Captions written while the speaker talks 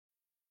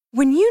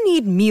When you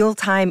need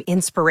mealtime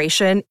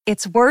inspiration,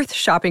 it's worth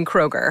shopping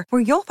Kroger,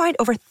 where you'll find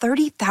over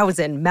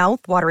 30,000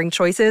 mouth-watering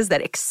choices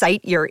that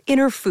excite your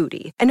inner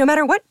foodie. And no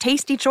matter what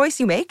tasty choice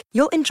you make,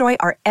 you'll enjoy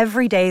our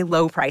everyday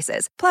low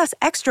prices, plus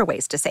extra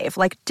ways to save,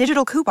 like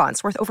digital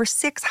coupons worth over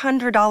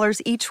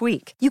 $600 each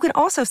week. You can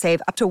also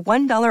save up to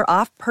 $1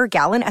 off per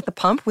gallon at the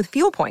pump with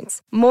fuel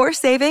points. More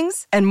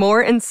savings and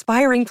more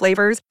inspiring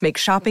flavors make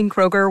shopping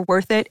Kroger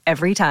worth it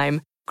every time.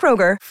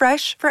 Kroger,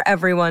 fresh for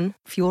everyone.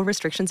 Fuel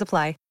restrictions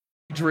apply.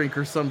 Drink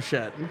or some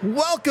shit.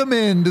 Welcome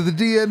into the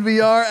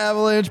DNVR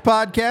Avalanche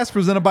podcast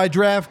presented by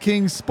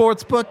DraftKings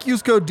Sportsbook.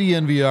 Use code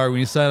DNVR when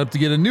you sign up to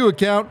get a new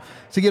account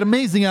to get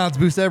amazing odds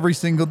boosts every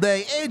single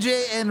day.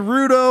 AJ and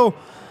Rudo,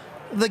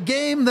 the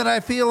game that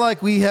I feel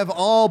like we have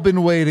all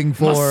been waiting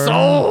for. My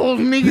soul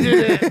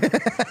needed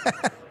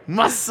it.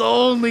 My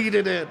soul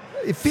needed it.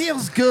 It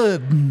feels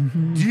good.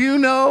 Do you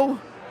know,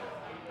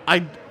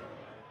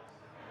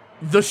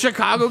 the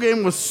Chicago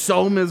game was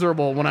so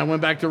miserable when I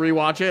went back to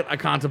rewatch it, I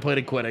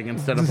contemplated quitting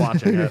instead of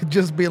watching it.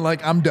 Just being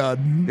like, I'm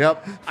done.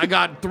 Yep. I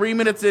got 3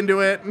 minutes into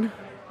it.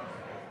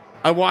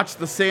 I watched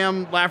the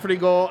Sam Lafferty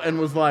goal and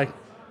was like,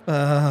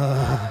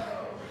 I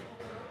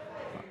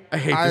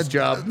hate this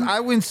job. I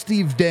went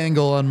Steve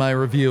Dangle on my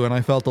review, and I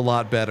felt a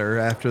lot better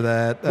after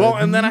that. Well,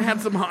 and then I had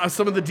some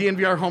of the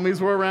DNVR homies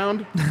were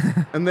around,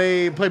 and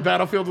they played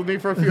Battlefield with me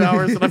for a few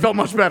hours, and I felt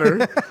much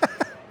better.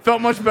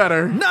 Felt much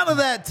better. None of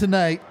that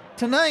tonight.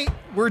 Tonight,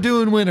 we're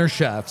doing winner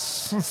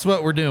shots. That's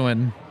what we're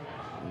doing.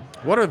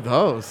 What are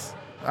those?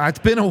 It's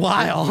been a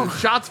while.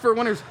 Shots for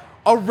winners.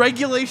 A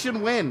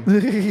regulation win.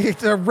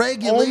 It's a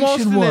regulation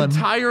Almost one. an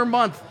entire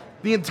month.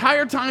 The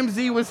entire time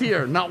Z was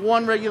here, not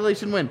one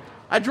regulation win.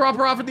 I drop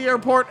her off at the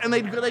airport, and they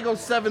go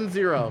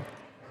 7-0.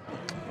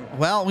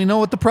 Well, we know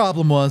what the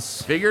problem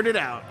was. Figured it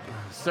out,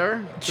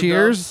 sir.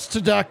 Cheers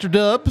to Dr.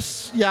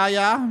 Dubs.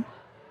 Yeah.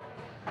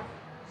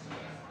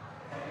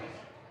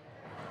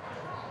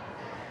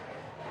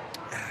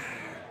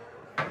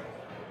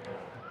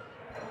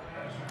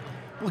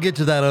 We'll get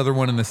to that other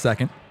one in a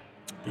second.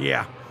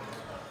 Yeah.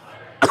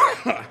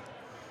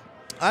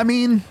 I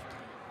mean,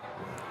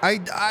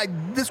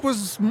 this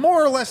was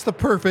more or less the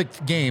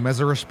perfect game as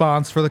a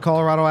response for the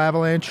Colorado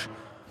Avalanche.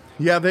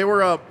 Yeah, they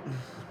were up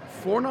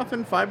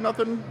 4-0,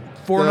 5-0.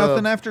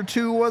 4-0 after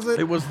 2, was it?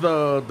 It was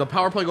the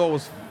power play goal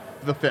was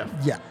the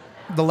 5th. Yeah,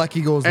 the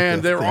Lecky goal was the 5th.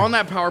 And they were on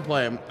that power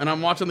play, and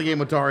I'm watching the game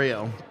with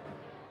Dario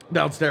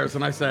downstairs,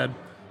 and I said,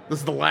 this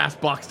is the last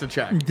box to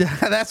check.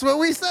 That's what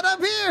we set up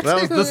here.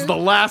 This is the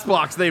last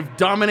box. They've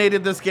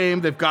dominated this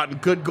game. They've gotten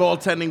good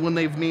goaltending when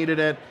they've needed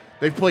it.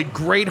 They've played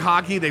great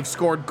hockey. They've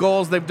scored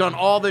goals. They've done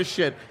all this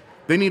shit.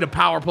 They need a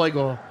power play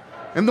goal.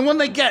 And the one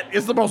they get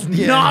is the most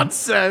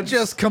nonsense.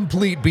 Just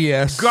complete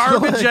BS.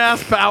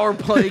 Garbage-ass power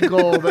play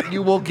goal that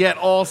you will get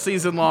all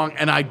season long,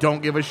 and I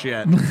don't give a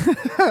shit.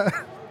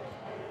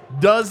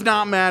 Does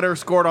not matter.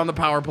 Scored on the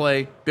power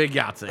play. Big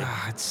Yahtzee.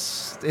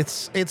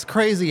 It's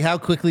crazy how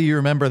quickly you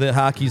remember that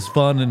hockey's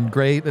fun and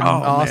great and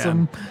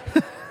awesome.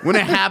 When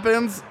it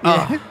happens,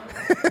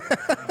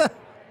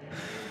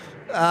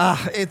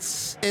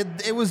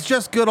 it was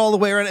just good all the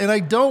way around, and I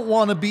don't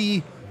want to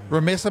be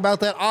remiss about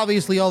that.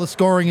 Obviously, all the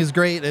scoring is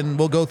great, and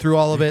we'll go through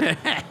all of it.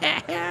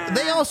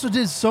 They also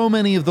did so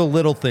many of the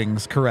little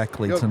things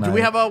correctly tonight. Do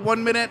we have a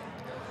 1 minute?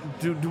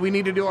 Do we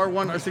need to do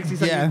our 60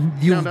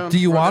 seconds? Yeah. Do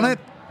you want it?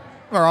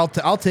 Or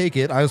I'll take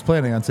it. I was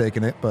planning on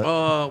taking it, but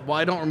well,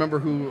 I don't remember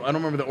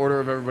the order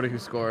of everybody who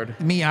scored.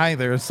 Me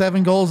either.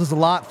 7 goals is a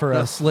lot for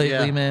us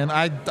lately, man.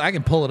 I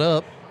can pull it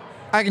up.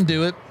 I can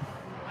do it.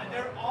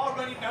 They're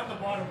already down the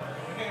bottom.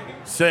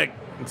 Sick.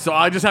 So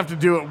I just have to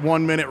do it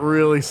 1 minute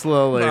really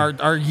slowly.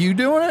 Are you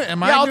doing it?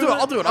 Am I? I'll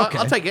doing do it. Okay.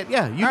 I'll take it.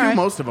 Yeah, you All do right.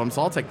 most of them,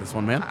 so I'll take this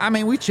one, man. I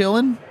mean, we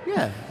chilling.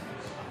 Yeah.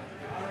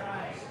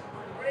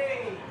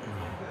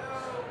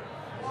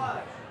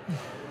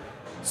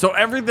 So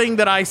everything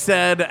that I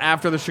said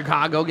after the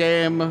Chicago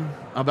game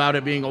about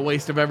it being a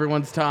waste of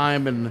everyone's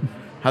time and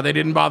how they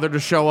didn't bother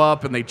to show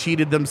up and they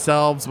cheated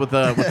themselves with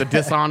a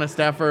dishonest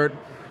effort,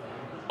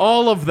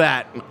 all of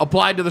that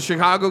applied to the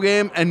Chicago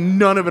game, and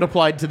none of it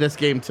applied to this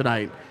game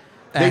tonight.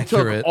 They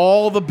took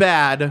all the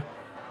bad,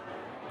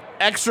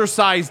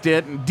 exercised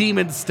it,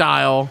 demon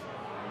style,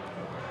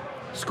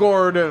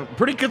 scored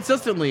pretty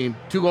consistently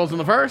 2 goals in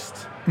the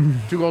first,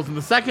 2 goals in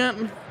the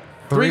second,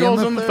 3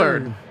 goals in the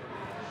third.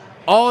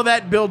 All of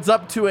that builds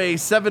up to a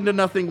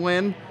 7-0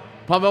 win.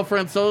 Pavel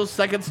Francouz's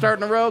second start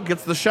in a row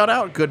gets the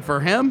shutout. Good for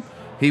him.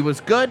 He was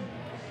good.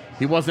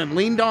 He wasn't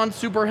leaned on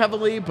super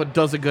heavily, but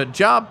does a good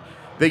job.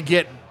 They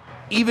get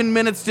even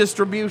minutes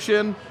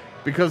distribution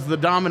because of the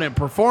dominant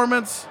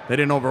performance. They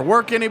didn't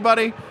overwork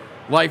anybody.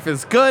 Life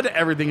is good.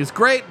 Everything is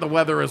great. The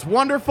weather is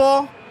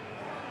wonderful.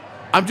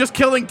 I'm just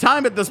killing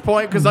time at this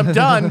point because I'm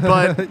done,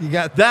 but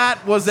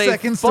that was a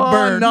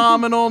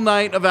phenomenal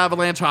night of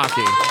Avalanche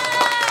hockey.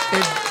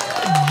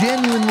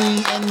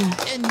 Genuinely,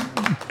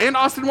 and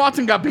Austin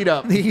Watson got beat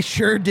up. He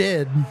sure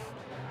did.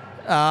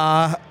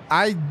 On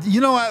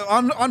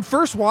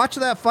first watch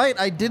of that fight,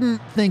 I didn't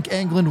think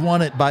England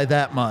won it by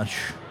that much.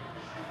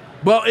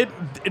 Well, it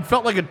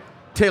felt like a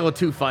tale of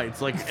two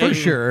fights. Like For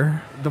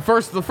sure. The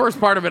first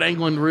part of it,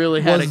 England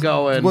really had it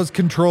going. Was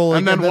controlling.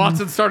 And then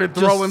Watson started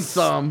throwing just-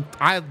 some.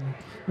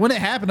 When it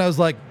happened, I was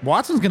like,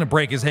 Watson's going to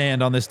break his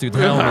hand on this dude's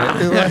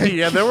helmet. Like,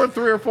 Yeah, there were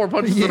 3 or 4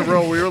 punches in a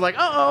row. We were like,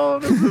 oh,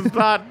 this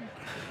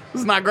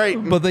is not great.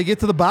 but they get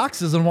to the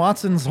boxes, and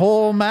Watson's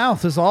whole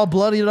mouth is all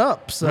bloodied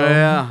up. So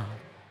Yeah.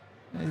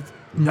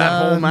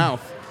 That whole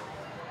mouth.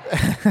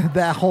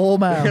 that whole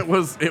mouth.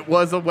 It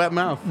was a wet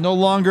mouth. No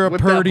longer a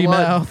With that purdy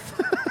blood.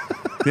 mouth.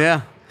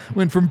 Yeah.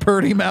 Went from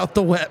purdy mouth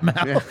to wet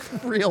mouth Yeah.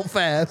 real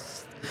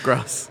fast.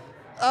 Gross.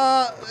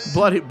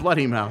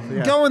 Bloody mouth.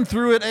 Yeah. Going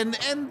through it, and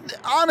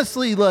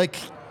honestly, like,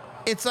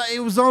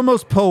 it was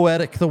almost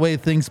poetic the way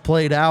things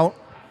played out.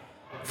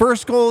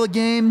 First goal of the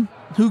game,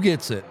 who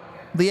gets it?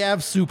 The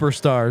Avs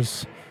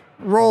superstars.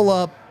 Roll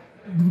up,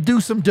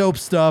 do some dope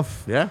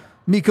stuff. Yeah.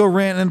 Mikko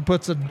Rantanen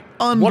puts an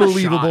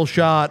unbelievable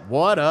shot.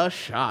 What a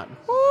shot.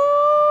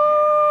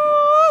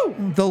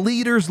 The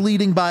leaders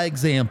leading by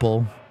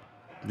example.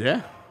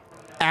 Yeah.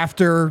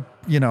 After,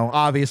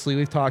 obviously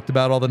we've talked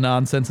about all the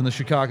nonsense in the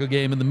Chicago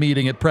game and the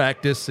meeting at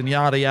practice and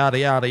yada, yada,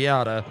 yada,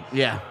 yada.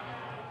 Yeah.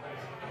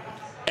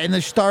 And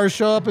the stars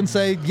show up and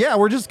say, yeah,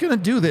 we're just going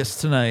to do this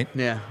tonight.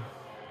 Yeah.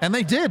 And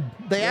they did.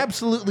 They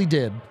absolutely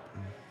did.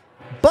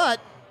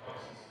 But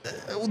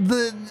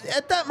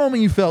at that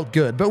moment you felt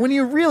good. But when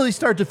you really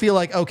start to feel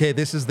like, okay,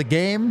 this is the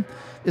game,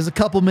 is a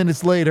couple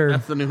minutes later.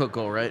 That's the new hook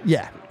goal, right?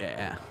 Yeah.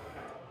 Yeah.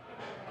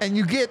 And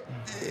you get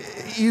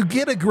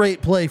a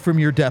great play from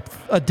your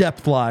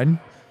depth line.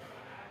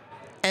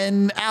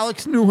 And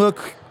Alex Newhook,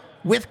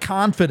 with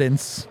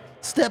confidence,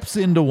 steps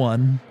into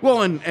one.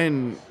 Well,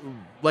 and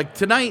like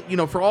tonight,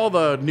 for all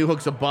the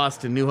Newhook's a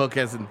bust and Newhook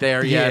isn't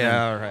there yet.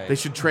 Yeah, and right. They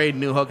should trade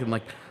Newhook, and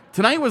like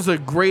tonight was a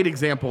great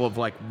example of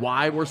like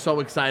why we're so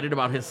excited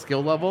about his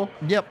skill level.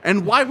 Yep.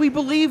 And why we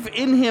believe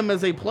in him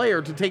as a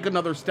player to take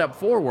another step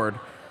forward,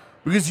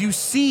 because you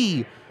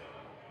see,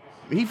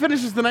 he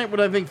finishes the night with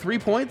I think 3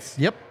 points.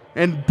 Yep.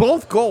 And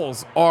both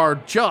goals are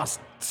just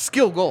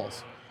skill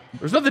goals.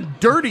 There's nothing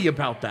dirty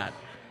about that.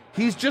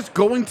 He's just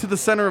going to the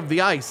center of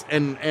the ice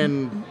and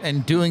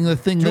doing the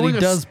thing that Doing he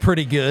a does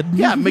pretty good.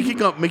 yeah,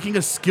 making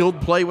a skilled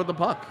play with the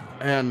puck.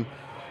 And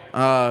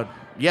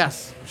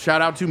yes,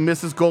 shout out to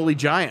Mrs. Goalie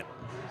Giant.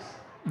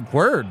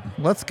 Word.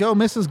 Let's go,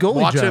 Mrs.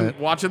 Goalie Giant.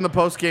 Watching the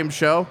post-game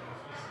show.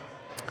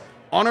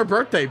 On her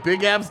birthday, big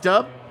Avs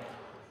dub.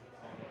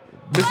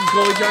 Mrs.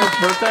 Goalie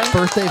Giant's birthday.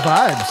 Birthday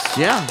vibes.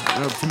 Yeah,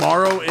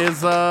 tomorrow is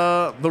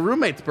the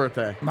roommate's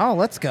birthday. Oh,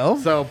 let's go.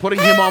 So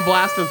putting him on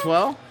blast as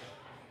well.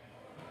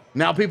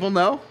 Now people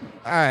know.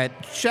 All right.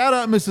 Shout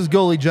out Mrs.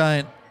 Goalie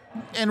Giant.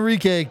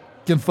 Enrique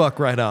can fuck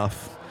right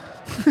off.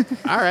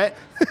 All right.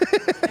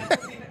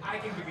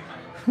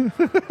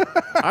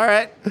 All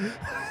right.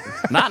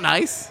 Not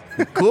nice.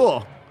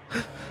 Cool.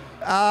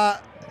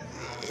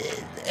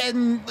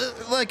 And,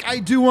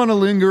 I do want to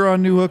linger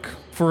on Newhook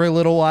for a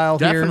little while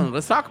Definitely. here.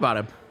 Let's talk about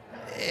him.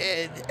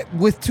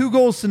 With 2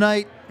 goals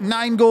tonight,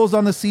 9 goals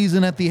on the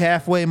season at the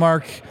halfway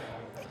mark,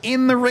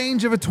 in the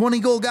range of a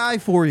 20-goal guy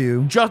for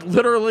you. Just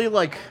literally,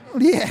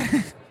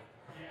 Yeah.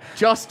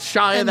 just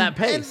shy of that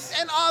pace.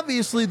 And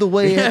obviously the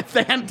way If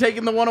they hadn't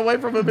taken the one away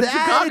from him in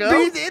Chicago,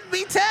 it'd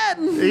be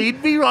 10.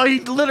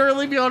 he'd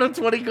literally be on a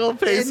 20-goal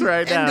pace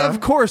right now. And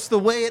of course, the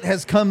way it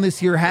has come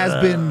this year has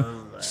been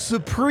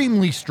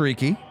supremely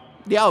streaky.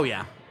 Yeah, oh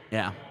yeah.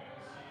 Yeah.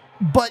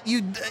 But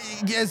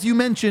as you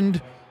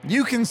mentioned,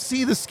 you can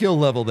see the skill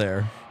level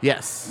there.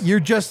 Yes.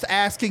 You're just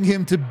asking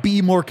him to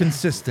be more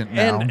consistent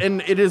now.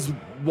 And it is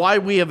why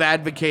we have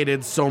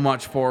advocated so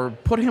much for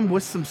put him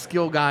with some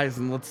skill guys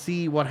and let's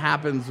see what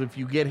happens if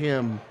you get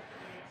him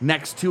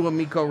next to a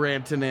Mikko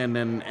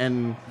Rantanen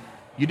and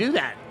you do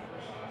that.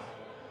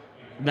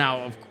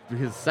 Now,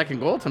 his second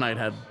goal tonight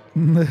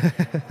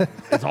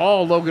it's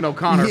all Logan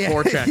O'Connor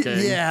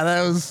forechecking. Yeah,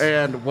 that was...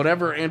 And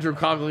whatever Andrew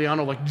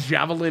Cogliano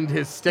javelined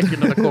his stick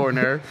into the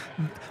corner.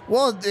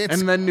 Well, it's...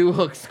 And then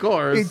Newhook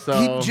scores. He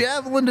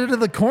javelined it into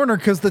the corner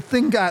because the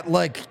thing got,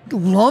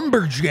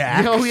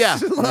 lumberjacked. Oh, yeah.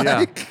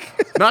 Yeah.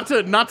 Not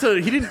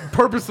to, he didn't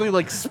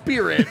purposely,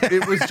 spear it.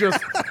 It was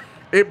just,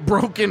 it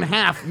broke in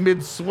half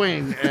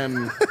mid-swing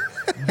and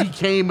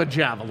became a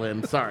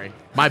javelin. Sorry.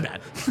 My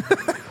bad.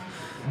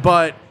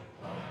 But...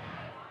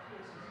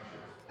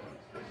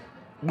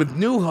 with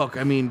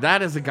Newhook,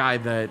 that is a guy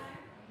that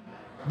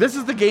this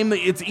is the game that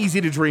it's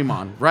easy to dream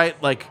on, right?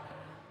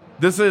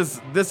 This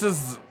is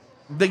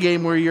the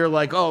game where you're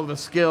oh, the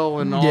skill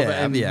and all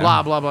that and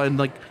blah blah blah,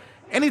 and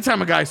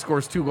anytime a guy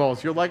scores 2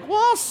 goals, you're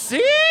well,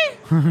 see,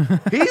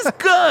 he's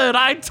good.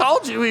 I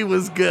told you he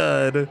was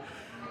good.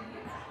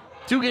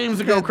 2 games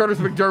ago, Curtis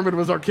McDermott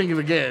was our king of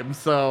the game.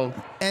 So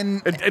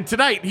and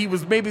tonight he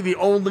was maybe the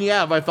only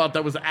Av I thought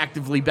that was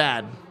actively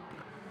bad.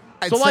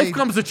 So life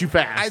comes at you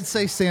fast. I'd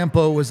say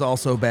Sampo was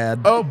also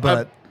bad. Oh,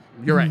 but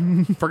you're right.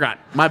 Forgot.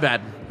 My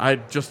bad. I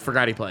just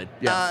forgot he played.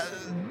 Yes.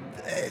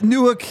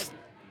 Newhook,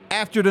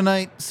 after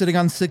tonight, sitting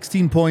on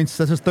 16 points.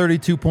 That's his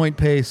 32-point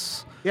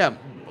pace. Yeah,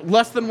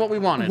 less than what we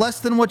wanted.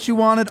 Less than what you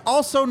wanted.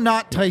 Also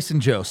not Tyson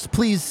Jost.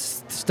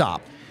 Please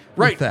stop.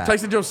 Right. that.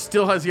 Tyson Jost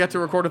still has yet to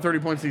record a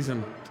 30-point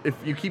season. If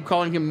you keep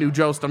calling him New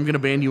Jost, I'm going to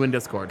ban you in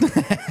Discord.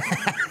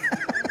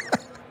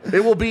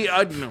 It will be.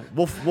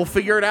 We'll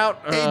figure it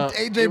out.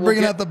 AJ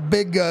bringing out the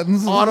big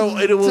guns.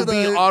 It will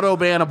be auto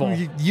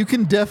bannable. You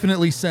can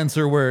definitely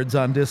censor words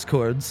on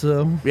Discord,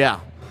 so Yeah.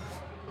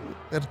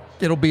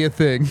 it'll be a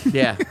thing.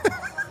 Yeah.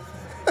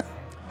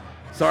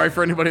 Sorry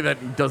for anybody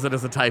that does it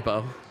as a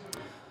typo.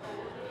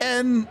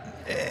 And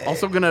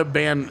Also gonna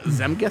ban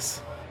Zemgus.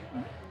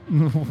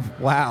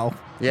 wow,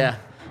 Yeah.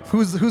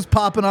 who's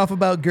popping off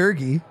about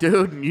Gergi?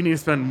 Dude, you need to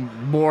spend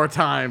more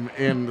time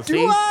in the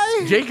scene.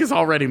 I? Jake is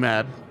already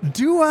mad.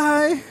 Do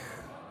I?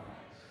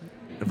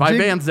 If I Jake-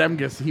 ban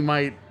Zemgus, he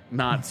might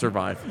not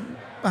survive.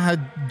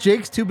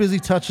 Jake's too busy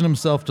touching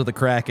himself to the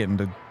Kraken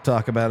to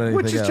talk about anything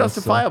Which is else,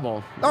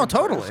 justifiable. So. Oh,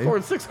 totally.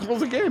 Scored 6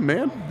 goals a game,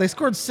 man. They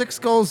scored 6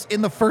 goals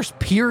in the first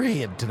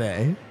period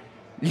today.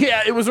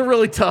 Yeah, it was a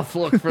really tough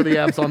look for the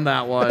Avs on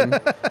that one.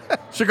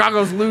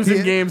 Chicago's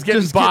losing games,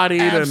 getting Just bodied,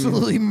 get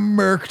absolutely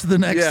murked the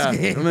next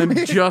game. and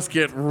then just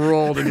get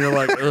rolled, and you're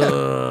like,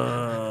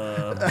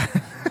 ugh.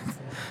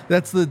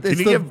 That's the.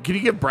 Can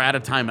you give Brad a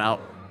timeout?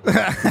 You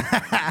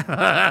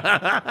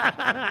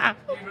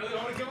really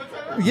want to give it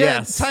to him? Yeah,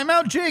 Yes.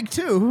 timeout Jake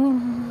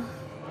too.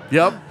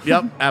 Yep,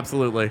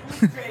 absolutely.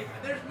 There's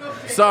no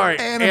Sorry,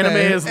 anime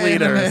is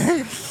leaders.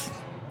 anime.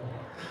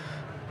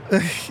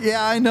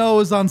 Yeah, I know it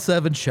was on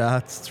 7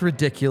 shots. It's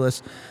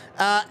ridiculous.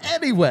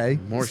 Anyway,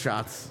 More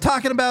shots.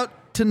 talking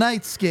about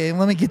tonight's game,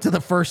 let me get to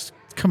the first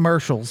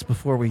commercials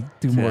before we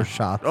do more Yeah.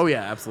 shots. Oh,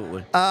 yeah,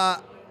 absolutely.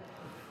 The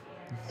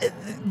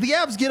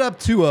Avs get up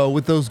 2-0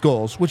 with those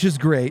goals, which is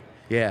great.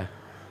 yeah.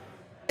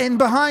 And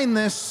behind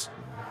this,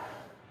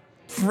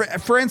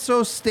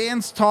 Franco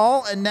stands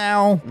tall, and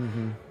now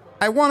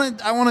I want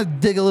to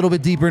dig a little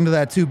bit deeper into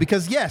that too,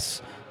 because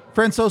yes,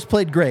 Franco's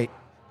played great.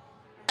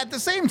 At the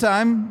same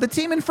time, the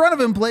team in front of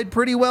him played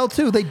pretty well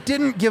too. They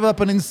didn't give up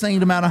an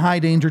insane amount of high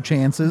danger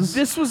chances.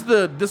 This was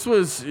the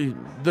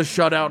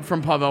shutout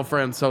from Pavel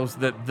Francouz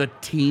that the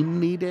team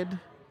needed.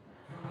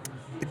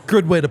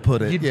 Good way to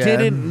put it. You yeah.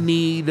 didn't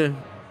need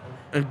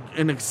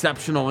an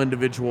exceptional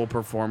individual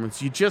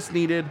performance. You just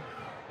needed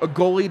a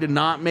goalie to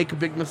not make a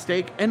big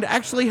mistake and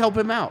actually help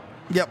him out.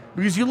 Yep.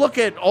 Because you look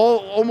at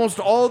almost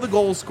all the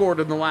goals scored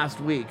in the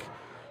last week,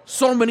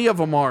 so many of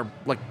them are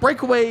like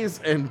breakaways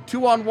and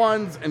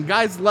 2-on-1s and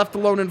guys left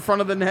alone in front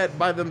of the net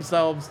by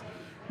themselves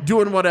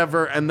doing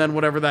whatever, and then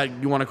whatever that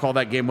you want to call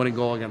that game-winning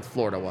goal against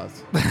Florida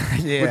was.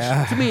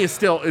 Yeah. Which to me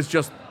is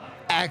just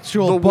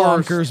Actual the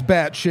worst- bonkers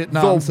batshit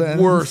nonsense.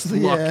 the worst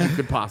luck Yeah. you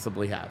could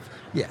possibly have.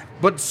 Yeah.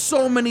 But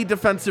so many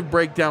defensive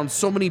breakdowns,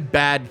 so many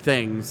bad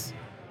things,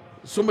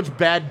 so much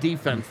bad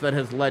defense that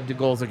has led to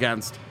goals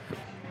against.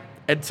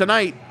 And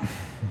tonight,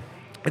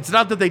 it's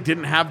not that they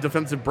didn't have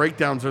defensive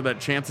breakdowns or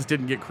that chances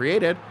didn't get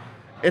created.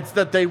 It's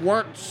that they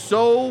weren't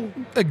so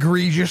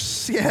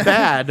Egregious. Yeah.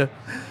 bad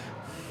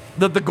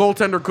that the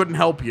goaltender couldn't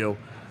help you.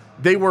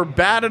 They were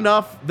bad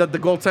enough that the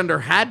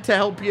goaltender had to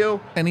help you,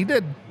 And he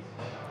did.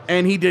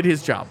 and he did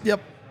his job.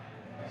 Yep.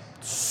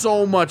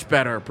 So much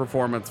better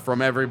performance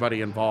from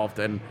everybody involved.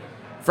 And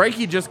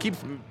Frankie just keeps,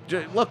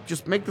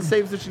 just make the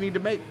saves that you need to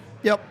make.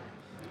 Yep.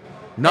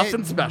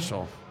 Nothing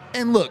special.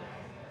 And look,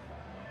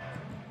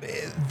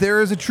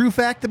 there is a true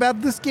fact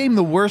about this game.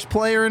 The worst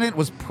player in it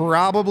was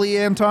probably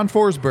Anton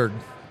Forsberg.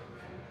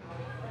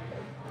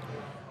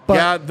 But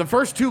Yeah, the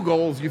first 2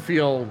 goals you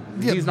feel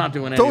he's not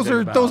doing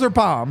anything those are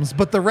bombs,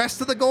 but the rest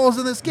of the goals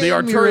in this game, the you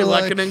Arturi were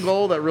like, Lehkonen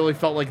goal that really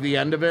felt like the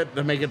end of it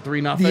to make it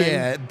 3-0.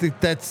 yeah,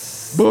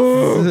 that's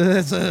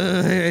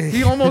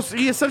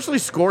He essentially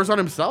scores on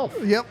himself.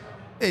 yep.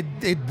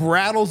 It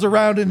rattles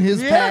around in his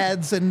Yeah.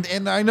 pads,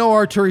 and I know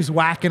Arturi's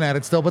whacking at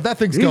it still, but that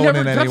thing's He going never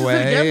in touches anyway.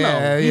 it again, though.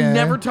 Yeah, He yeah.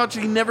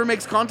 never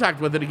makes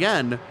contact with it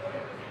again.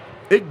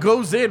 It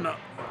goes in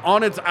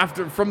on its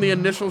from the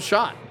initial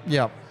shot.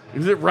 Yep.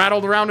 Because it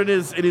rattled around in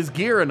his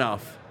gear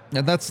enough.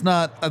 And that's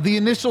not the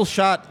initial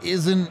shot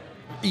isn't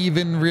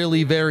even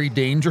really very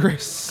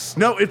dangerous.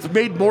 No, it's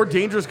made more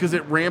dangerous because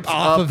it ramps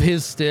Off up of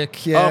his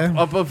stick, yeah.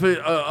 up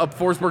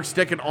Forsberg's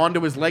stick and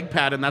onto his leg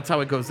pad, and that's how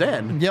it goes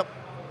in. Yep.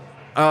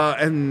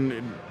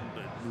 And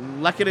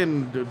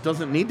Lehkonen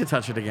doesn't need to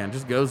touch it again;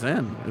 just goes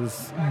in.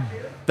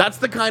 That's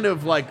the kind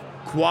of like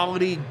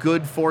quality,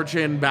 good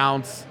fortune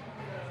bounce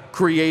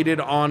created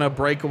on a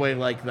breakaway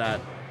like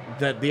that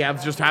the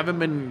Avs just haven't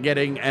been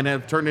getting and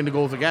have turned into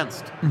goals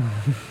against.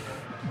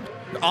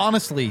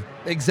 Honestly,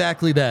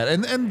 exactly that.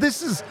 And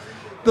this is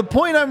the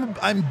point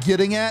I'm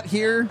getting at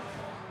here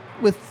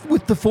with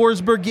the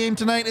Forsberg game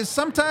tonight is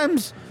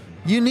sometimes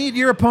you need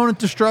your opponent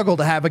to struggle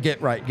to have a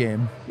get right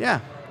game. Yeah.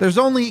 There's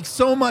only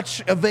so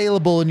much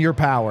available in your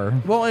power.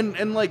 Well,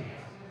 and like,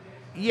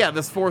 yeah,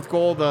 this 4th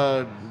goal,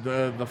 the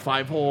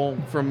 5-hole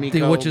from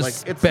Mikko, Which is like,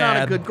 it's bad.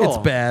 not a good goal.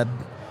 It's bad.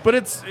 But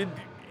the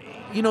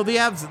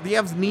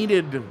Avs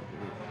needed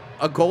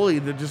a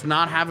goalie to just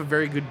not have a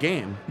very good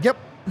game. Yep.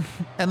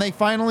 And they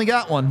finally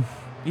got one.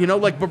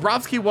 Like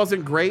Bobrovsky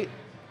wasn't great.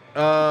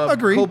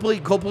 Agreed.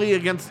 Copley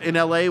in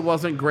LA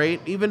wasn't great.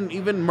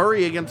 Even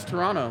Murray against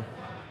Toronto.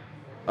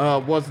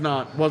 was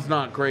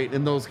not great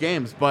in those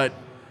games, but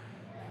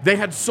they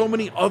had so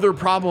many other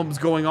problems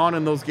going on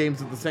in those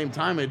games at the same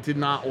time. It did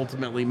not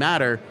ultimately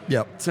matter.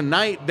 Yep.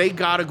 Tonight they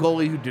got a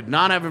goalie who did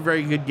not have a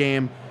very good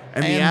game,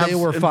 and they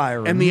were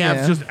firing. And the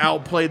Avs just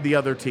outplayed the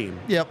other team.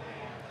 Yep.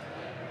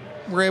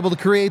 We're able to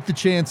create the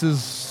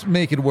chances,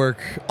 make it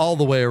work all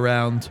the way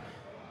around.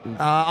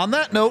 On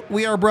that note,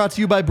 we are brought to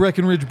you by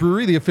Breckenridge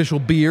Brewery, the official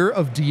beer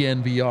of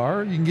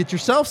DNVR. You can get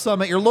yourself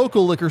some at your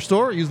local liquor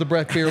store. Use the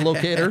Breck Beer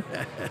Locator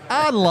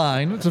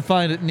online to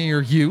find it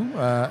near you.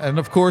 And,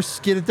 of course,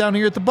 get it down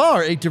here at the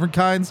bar. 8 different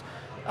kinds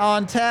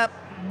on tap.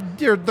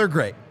 They're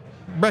great.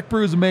 Breck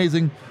Brew is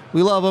amazing.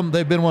 We love them.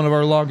 They've been one of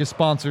our longest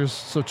sponsors,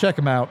 so check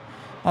them out.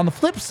 On the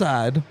flip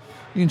side,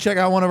 you can check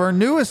out one of our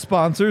newest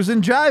sponsors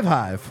in Jive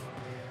Hive.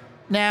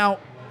 Now,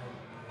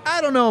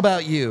 I don't know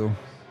about you,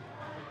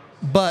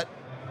 but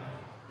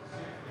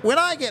when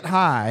I get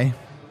high,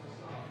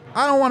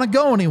 I don't want to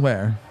go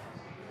anywhere.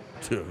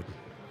 Dude,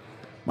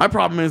 my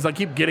problem is I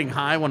keep getting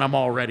high when I'm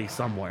already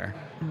somewhere.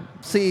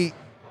 See,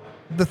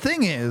 the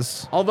thing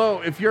is,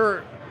 although if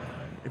you're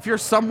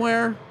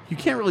somewhere, you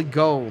can't really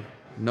go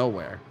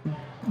nowhere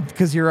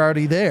because you're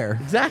already there.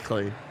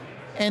 Exactly.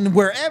 And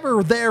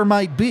wherever there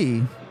might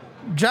be,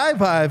 Jive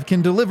Hive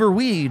can deliver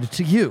weed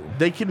to you.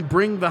 They can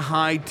bring the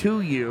high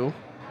to you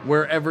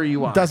wherever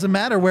you are. Doesn't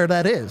matter where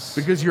that is.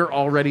 Because you're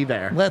already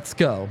there. Let's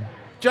go.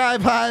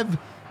 Jive Hive,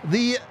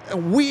 the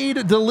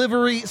weed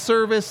delivery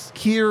service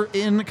here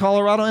in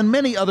Colorado and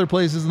many other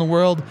places in the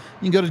world.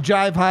 You can go to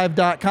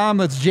jivehive.com.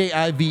 That's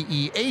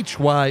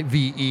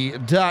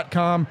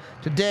JIVEHYVE.com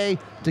today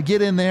to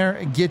get in there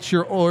and get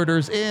your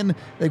orders in.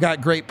 They've got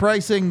great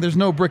pricing. There's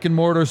no brick and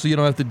mortar, so you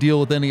don't have to deal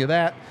with any of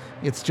that.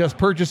 It's just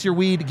purchase your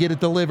weed, get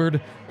it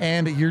delivered,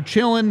 and you're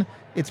chilling.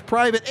 It's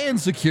private and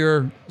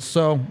secure,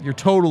 so you're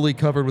totally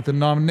covered with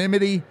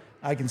anonymity.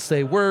 I can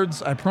say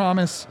words, I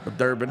promise.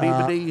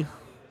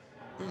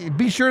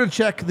 Be sure to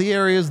check the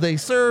areas they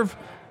serve,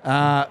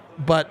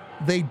 but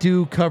they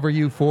do cover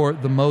you for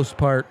the most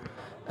part.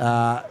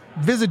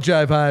 Visit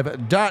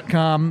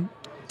jivehive.com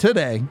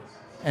today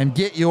and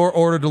get your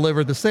order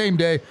delivered the same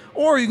day,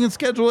 or you can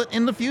schedule it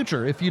in the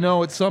future. If you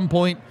know at some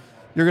point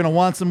you're going to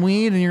want some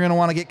weed and you're going to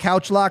want to get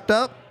couch locked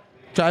up,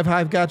 Jive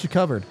Hive got you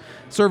covered.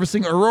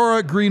 Servicing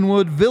Aurora,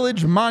 Greenwood,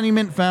 Village,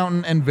 Monument,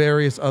 Fountain, and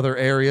various other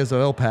areas of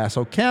El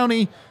Paso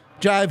County.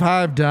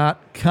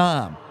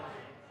 jivehive.com.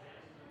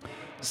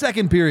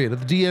 Second period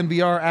of the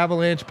DNVR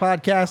Avalanche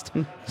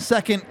podcast.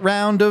 Second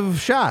round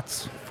of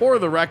shots. For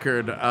the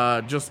record,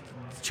 just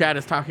Chad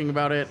is talking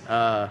about it.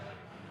 I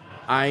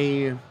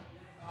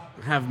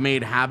have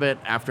made habit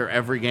after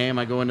every game.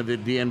 I go into the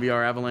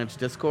DNVR Avalanche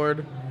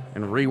Discord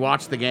and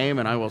rewatch the game,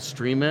 and I will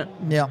stream it.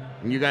 Yeah.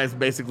 And you guys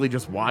basically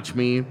just watch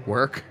me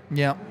work.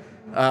 Yeah.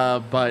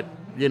 But,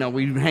 you know,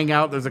 we hang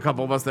out. There's a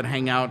couple of us that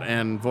hang out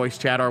and voice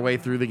chat our way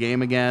through the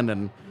game again.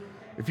 And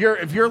if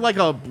you're like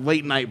a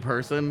late night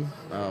person,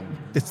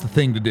 it's the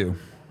thing to do.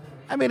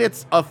 I mean,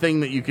 it's a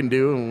thing that you can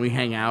do, and we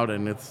hang out,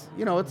 and it's,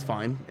 you know, it's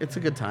fine. It's a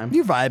good time.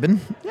 You vibing?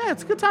 Yeah,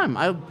 it's a good time.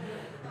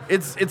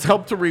 It's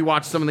helped to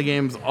rewatch some of the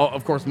games.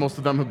 Of course, most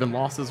of them have been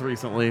losses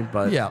recently,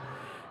 but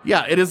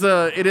yeah, it is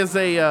a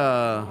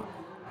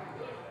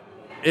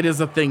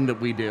thing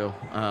that we do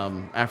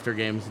after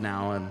games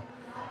now, and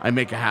I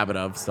make a habit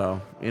of.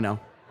 So, you know.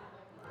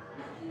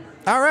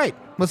 All right,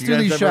 let's do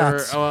these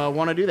shots.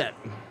 Want to do that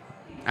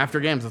after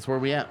games? That's where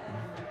we at.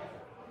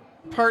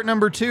 Part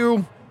number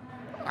 2.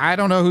 I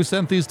don't know who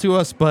sent these to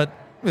us, but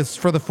it's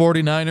for the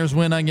 49ers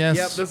win, I guess.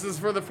 Yep, this is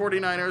for the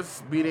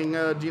 49ers beating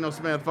Geno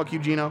Smith. Fuck you,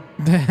 Geno.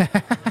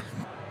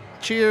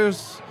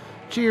 Cheers.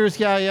 Cheers,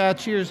 yeah.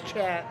 Cheers,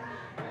 chat.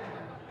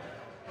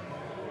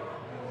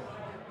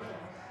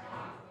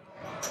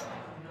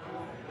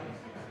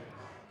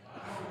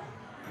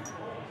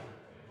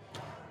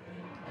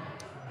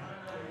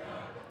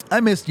 I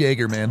missed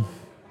Jaeger, man.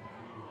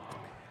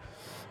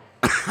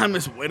 I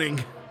miss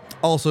winning.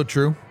 Also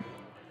true.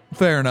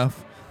 Fair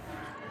enough.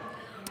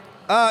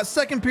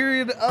 Second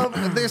period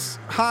of this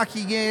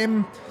hockey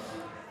game.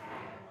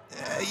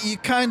 You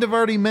kind of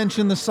already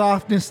mentioned the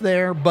softness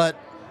there, but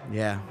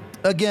yeah,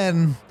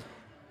 again,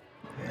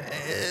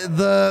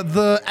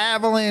 the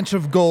avalanche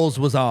of goals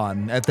was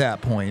on at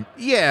that point.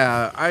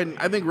 Yeah,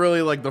 I think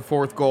really like the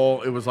fourth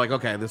goal, it was like,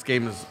 okay, this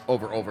game is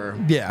over.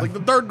 Yeah. Like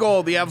the third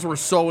goal, the Avs were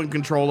so in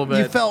control of it.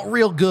 You felt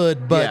real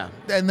good, but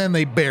and then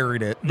they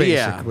buried it,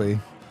 basically. Yeah.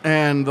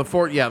 And the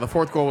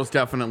fourth goal was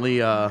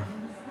definitely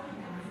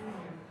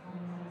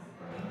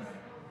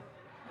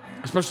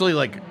especially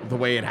like the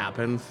way it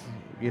happens.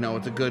 You know,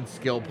 it's a good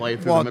skill play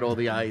through the middle of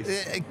the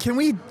ice. Can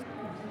we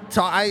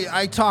talk?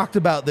 I talked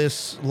about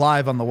this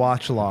live on the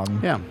watch along.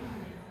 Yeah.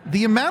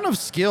 The amount of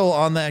skill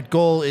on that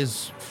goal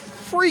is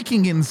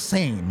freaking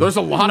insane. There's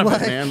a lot of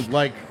it, man.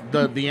 Like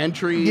the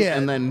entry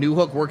and then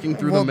Newhook working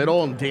through the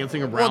middle and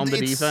dancing around the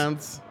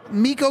defense.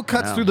 Mikko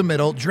cuts through the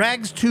middle,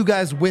 drags 2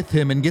 guys with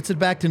him, and gets it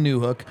back to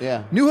Newhook.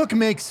 Yeah. Newhook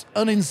makes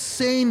an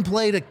insane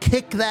play to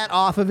kick that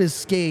off of his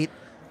skate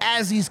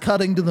as he's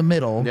cutting to the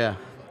middle. Yeah.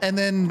 And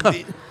then...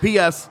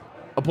 P.S.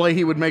 a play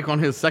he would make on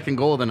his second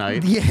goal of the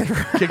night. Yeah,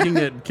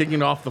 right. kicking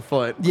it off the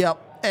foot. Yep.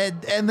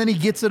 And then he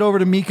gets it over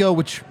to Mikko,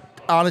 which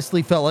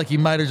honestly felt like he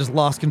might have just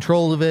lost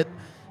control of it.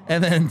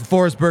 And then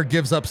Forsberg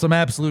gives up some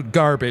absolute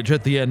garbage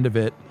at the end of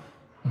it.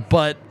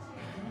 But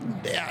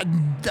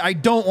I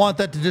don't want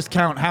that to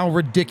discount how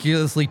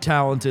ridiculously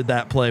talented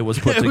that play was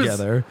put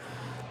together.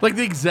 Like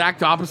the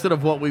exact opposite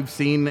of what we've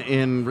seen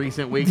in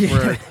recent weeks,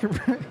 where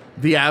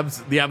the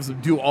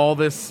Avs do all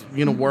this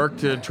work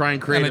to try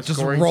and create and it a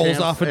scoring just rolls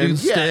chance, off a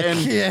dude's stick.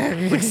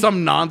 And like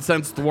some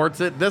nonsense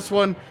thwarts it. This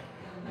one,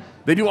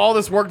 they do all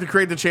this work to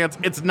create the chance.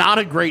 It's not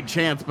a great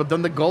chance, but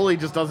then the goalie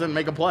just doesn't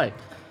make a play.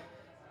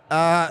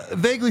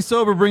 Vaguely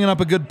Sober bringing up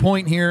a good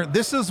point here.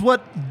 This is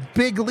what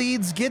big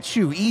leads get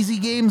you. Easy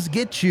games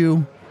get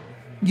you.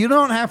 You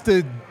don't have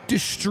to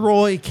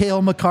destroy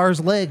Cale Makar's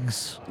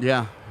legs.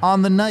 Yeah.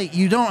 On the night,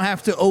 you don't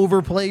have to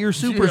overplay your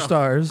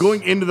superstars. Yeah.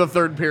 Going into the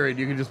third period,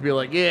 you can just be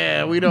like,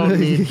 "Yeah, we don't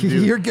need to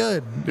do." You're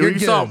good.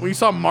 Dude, we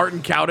saw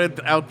Martin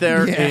Coudet out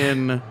there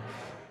in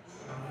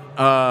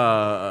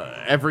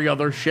every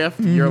other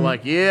shift. Mm-hmm. You're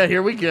like, "Yeah,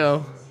 here we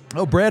go."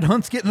 Oh, Brad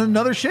Hunt's getting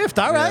another shift.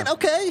 All right,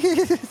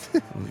 okay.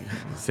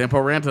 Sampo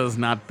Ranta has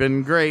not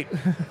been great.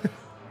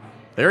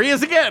 There he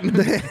is again.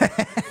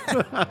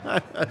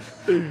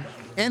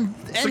 And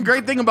the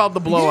great thing about the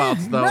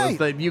blowouts, though, is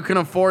that you can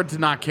afford to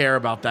not care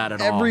about that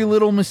at all. Every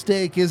little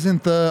mistake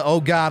isn't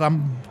oh, God,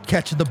 I'm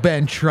catching the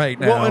bench right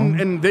now. Well,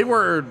 and they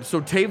were,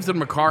 so Taves and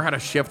Makar had a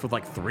shift with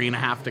like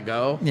 3.5 to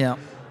go. Yeah.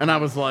 And I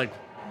was like,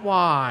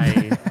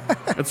 why?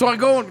 And so I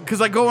go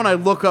and I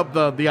look up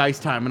the ice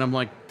time, and I'm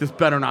like, this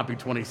better not be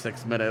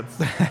 26 minutes.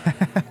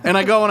 And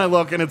I go and I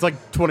look, and it's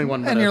like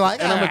 21 minutes. And you're like,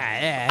 and I'm like,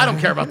 I don't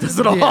care about this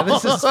at all. Yeah,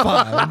 this is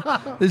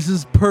fine. This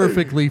is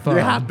perfectly fine.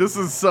 Yeah, this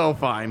is so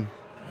fine.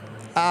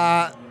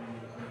 I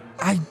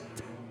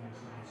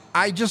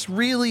just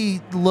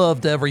really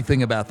loved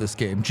everything about this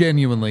game,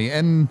 genuinely.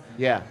 And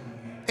yeah.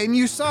 And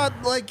you saw,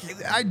 like,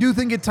 I do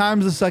think at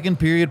times the second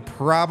period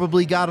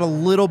probably got a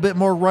little bit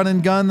more run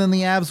and gun than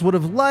the Avs would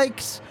have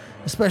liked,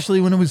 especially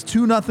when it was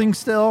 2-0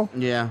 still.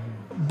 Yeah.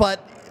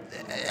 But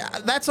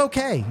that's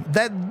okay.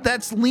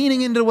 That's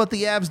leaning into what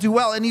the Avs do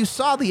well. And you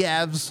saw the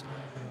Avs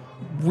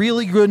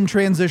really good in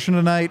transition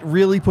tonight,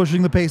 really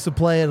pushing the pace of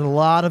play at a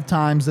lot of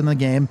times in the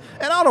game.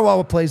 And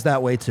Ottawa plays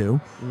that way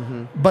too.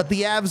 Mm-hmm. But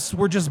the Avs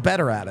were just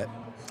better at it.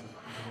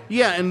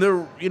 Yeah, and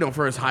they're,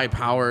 for as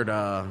high-powered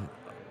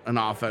an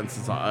offense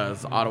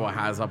as Ottawa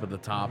has up at the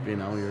top,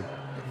 you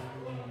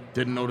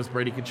didn't notice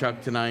Brady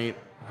Tkachuk tonight.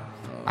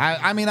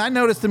 I mean, I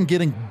noticed him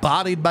getting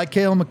bodied by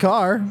Cale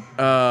Makar.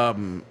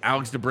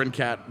 Alex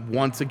DeBrincat,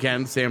 once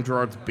again, Sam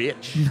Girard's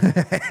bitch.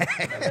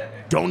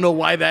 Don't know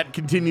why that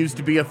continues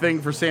to be a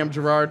thing for Sam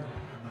Girard.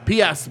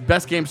 P.S.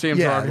 Best game Sam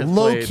Girard has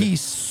played. Low-key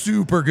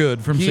super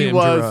good from Sam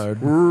Girard.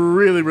 He was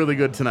really, really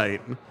good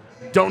tonight.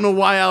 Don't know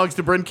why Alex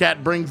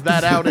DeBrincat brings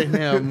that out in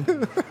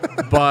him,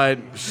 but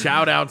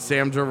shout out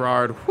Sam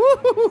Girard.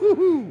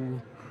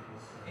 Woo-hoo-hoo-hoo.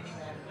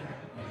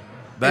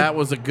 That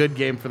was a good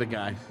game for the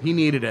guy. He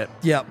needed it.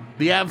 Yep.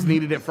 The Avs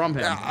needed it from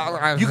him.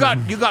 You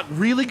got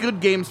really good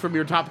games from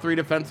your top three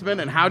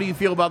defensemen, and how do you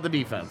feel about the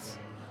defense?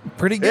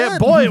 Pretty good. Yeah,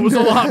 boy, it was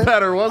a lot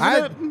better,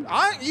 wasn't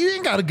it? You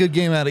ain't got a good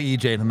game out of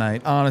EJ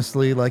tonight,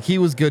 honestly. Like, he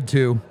was good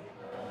too.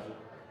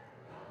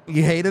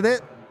 You hated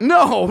it?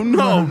 No,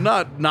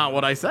 not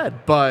what I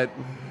said, but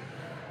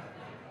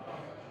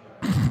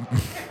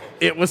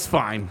it was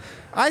fine.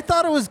 I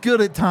thought it was good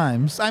at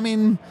times. I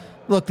mean,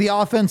 look, the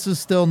offense is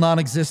still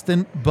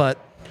non-existent, but...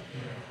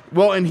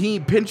 Well, and he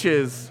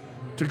pinches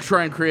to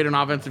try and create an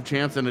offensive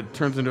chance, and it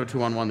turns into a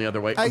 2-on-1 the other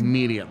way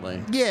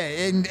immediately. Yeah,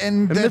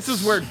 and this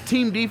is where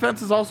team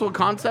defense is also a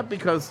concept,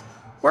 because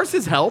where's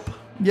his help?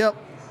 Yep.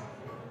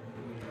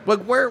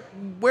 Like, where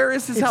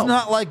is his help? It's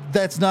not like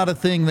that's not a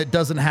thing that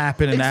doesn't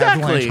happen in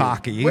Avalanche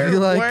hockey. Why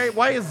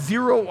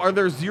are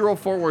there zero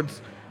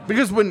forwards?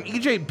 Because when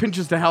EJ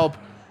pinches to help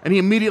and he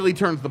immediately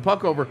turns the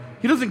puck over,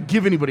 he doesn't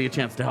give anybody a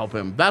chance to help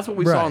him. That's what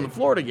we saw in the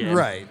Florida game.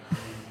 Right.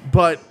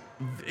 But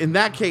in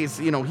that case,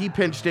 he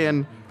pinched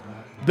in.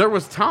 There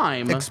was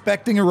time.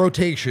 Expecting a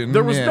rotation.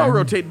 There was no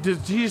rotation.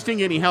 He just didn't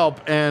get any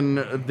help, and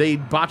they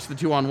botched the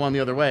 2-on-1 the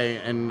other way.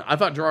 And I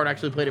thought Girard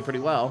actually played it pretty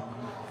well.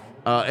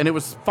 And it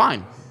was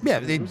fine. Yeah,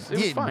 it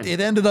was fine. It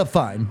ended up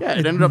fine. Yeah,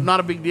 it ended up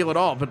not a big deal at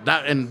all. But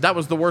that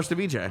was the worst of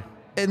EJ.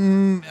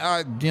 And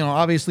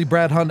obviously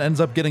Brad Hunt ends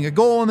up getting a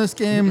goal in this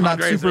game.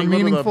 Not super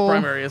meaningful. The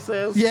primary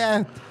assist.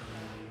 Yeah,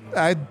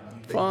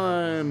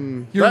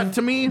 fun. That,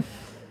 to me,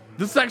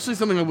 this is actually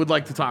something I would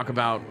like to talk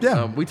about.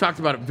 Yeah, we talked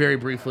about it very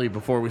briefly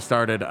before we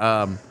started.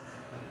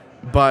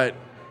 But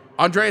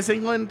Andreas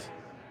England,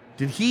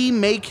 did he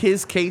make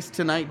his case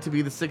tonight to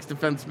be the sixth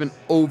defenseman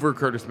over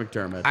Curtis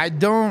McDermott? I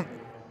don't.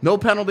 No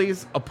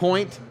penalties, a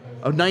point,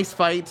 a nice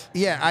fight.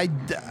 Yeah,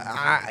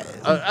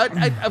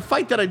 a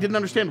fight that I didn't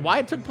understand why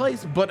it took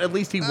place, but at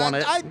least he won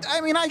it.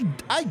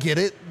 I get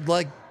it.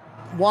 Like,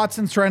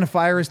 Watson's trying to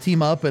fire his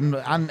team up, and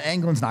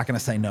England's not going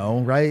to say no,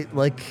 right?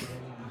 Like,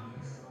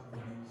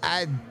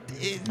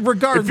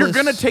 regardless. If you're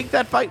going to take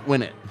that fight,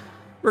 win it.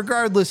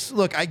 regardless,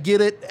 look, I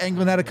get it.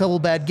 England had a couple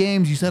bad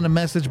games. You sent a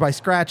message by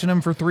scratching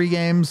him for 3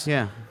 games.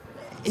 Yeah.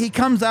 He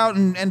comes out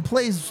and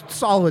plays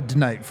solid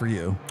tonight for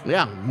you.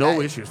 Yeah,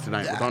 no issues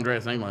tonight with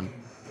Andreas England.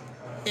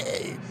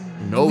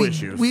 No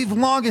issues. We've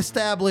long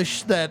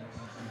established that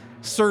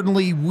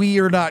certainly we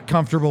are not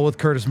comfortable with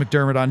Curtis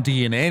McDermott on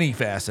D in any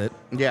facet.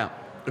 Yeah.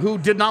 Who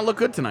did not look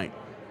good tonight.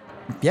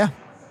 Yeah.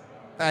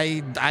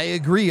 I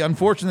agree.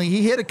 Unfortunately,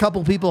 he hit a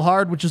couple people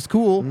hard, which is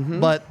cool,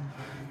 but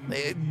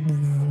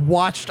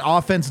watched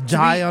offense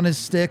die on his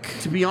stick.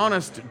 To be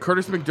honest,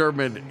 Curtis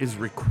McDermott is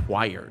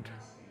required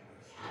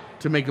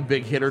to make a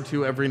big hit or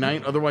two every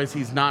night. Otherwise,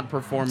 he's not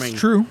performing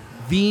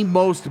the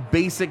most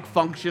basic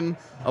function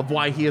of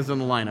why he is in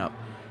the lineup.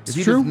 If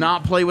he does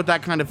not play with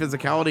that kind of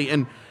physicality,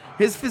 and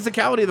his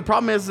physicality, the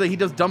problem is that he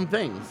does dumb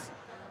things.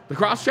 The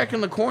cross-check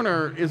in the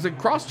corner is a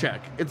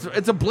cross-check.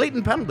 It's a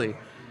blatant penalty.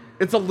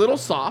 It's a little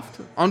soft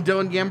on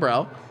Dylan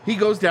Gambrell. He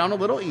goes down a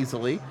little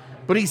easily,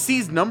 but he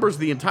sees numbers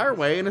the entire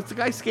way, and it's the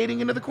guy skating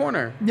into the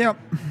corner. Yep.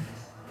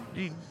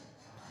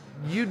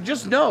 You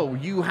just know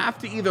you have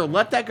to either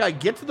let that guy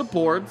get to the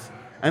boards,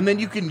 and then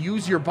you can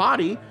use your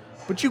body,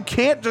 but you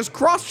can't just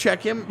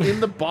cross-check him in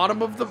the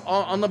bottom of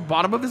on the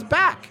bottom of his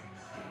back.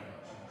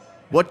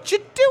 What you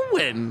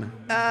doing?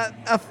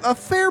 A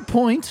fair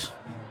point.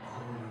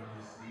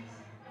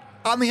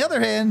 On the other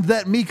hand,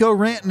 that Mikko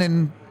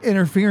Rantanen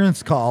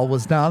interference call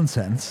was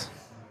nonsense.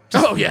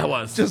 Oh, yeah, it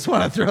was. Just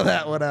want to throw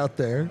that one out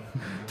there.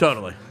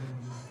 Totally.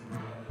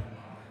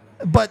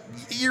 But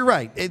you're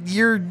right.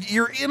 You're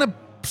in a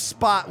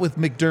spot with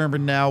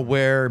McDermott now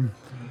where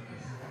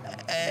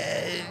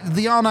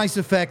the on-ice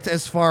effect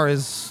as far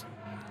as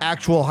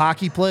actual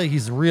hockey play,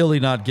 he's really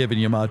not giving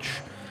you much.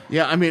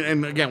 Yeah, I mean,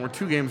 and again, we're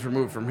 2 games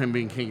removed from him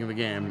being king of the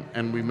game,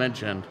 and we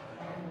mentioned,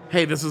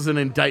 hey, this is an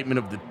indictment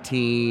of the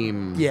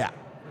team. Yeah.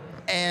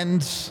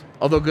 And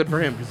although good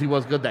for him, because he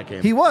was good that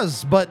game. He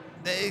was, but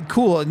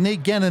cool.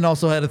 Nate Gannon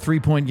also had a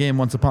 3-point game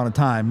once upon a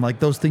time. Like,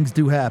 those things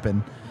do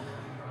happen.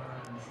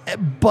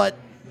 But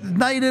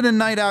night in and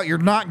night out, you're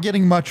not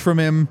getting much from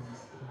him,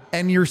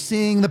 and you're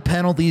seeing the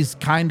penalties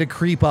kind of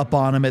creep up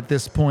on him at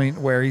this point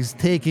where he's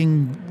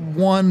taking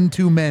one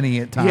too many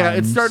at times. Yeah,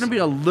 it's starting to be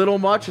a little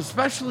much,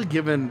 especially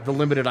given the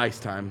limited ice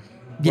time.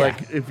 Yeah.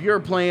 Like, if you're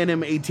playing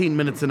him 18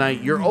 minutes a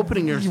night, you're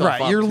opening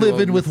yourself up you're to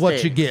living with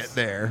what you mistakes. get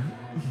there.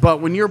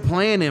 But when you're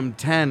playing him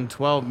 10,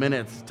 12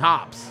 minutes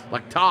tops,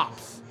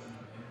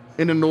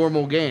 in a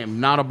normal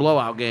game, not a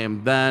blowout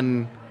game,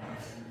 then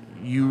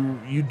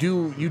you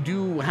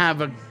do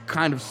have a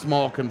kind of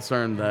small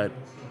concern that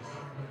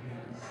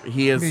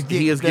he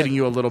is getting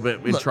you a little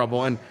bit in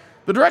trouble. And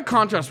the direct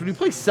contrast, when you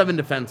play 7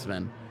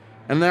 defensemen,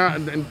 and they're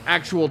an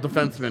actual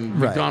defenseman,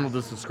 McDonald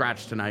is a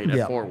scratch tonight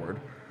at forward.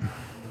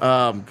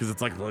 Because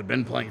it's like, well, I've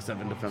been playing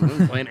 7 defensemen. I've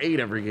been playing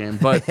 8 every game.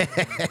 But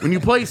when you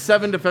play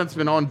 7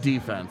 defensemen on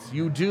defense,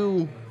 you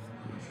do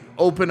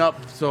open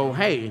up. So,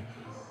 hey,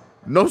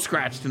 no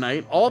scratch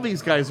tonight. All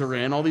these guys are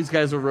in. All these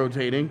guys are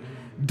rotating.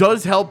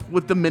 Does help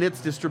with the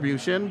minutes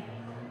distribution.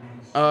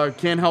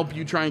 Can help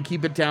you try and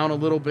keep it down a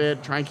little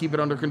bit. Try and keep it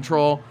under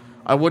control.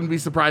 I wouldn't be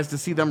surprised to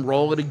see them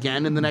roll it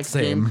again in the next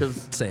game.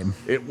 Because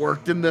it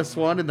worked in this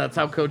one, and that's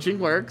how coaching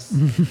works.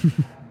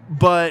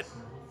 But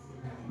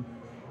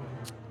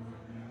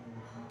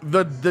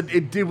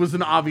it was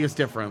an obvious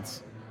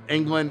difference.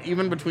 England,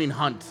 even between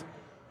Hunt.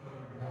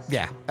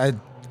 Yeah.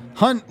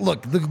 Hunt,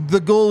 look,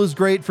 the goal is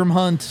great from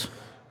Hunt.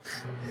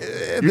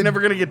 You're never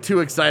going to get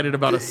too excited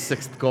about a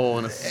 6th goal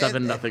and a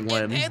 7-0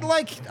 win.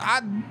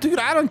 Dude,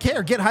 I don't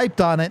care. Get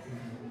hyped on it.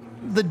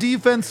 The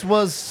defense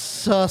was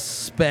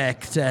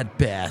suspect at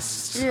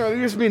best.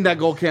 You just mean that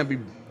goal can't be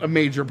a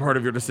major part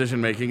of your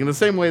decision-making in the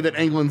same way that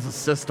England's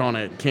assist on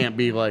it can't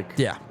be like,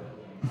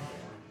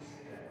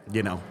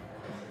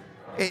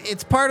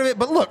 It's part of it,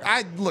 but look,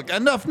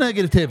 enough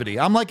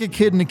negativity. I'm like a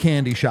kid in a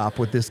candy shop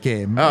with this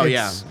game.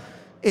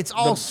 It's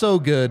all so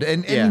good,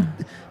 and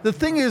the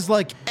thing is,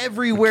 like,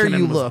 everywhere McKinnon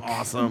you was look,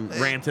 awesome.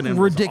 Rantanen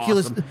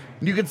ridiculous. Was awesome.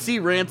 You could see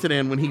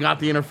Rantanen when he got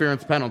the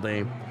interference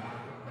penalty.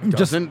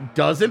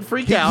 Doesn't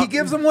freak out. He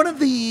gives him one of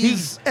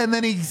these, and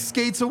then he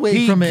skates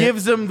away from it. He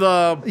gives him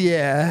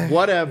the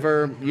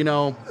whatever,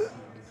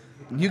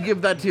 You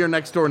give that to your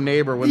next door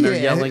neighbor when they're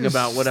yelling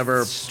about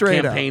whatever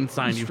campaign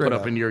sign you put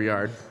up in your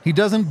yard. He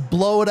doesn't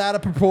blow it out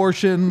of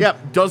proportion.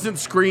 Yep. Doesn't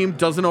scream,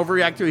 doesn't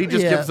overreact to it. He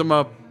just gives them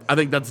I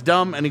think that's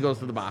dumb, and he goes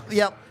to the box.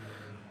 Yep.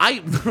 I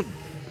don't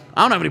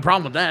have any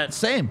problem with that.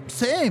 Same.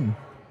 It's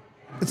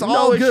no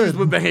all issues good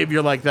with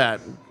behavior like that.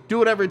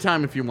 Do it every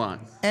time if you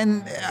want.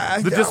 And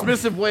the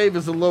dismissive wave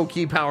is a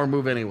low-key power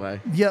move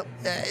anyway. Yep.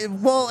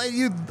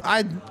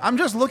 I'm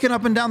just looking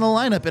up and down the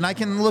lineup, and I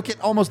can look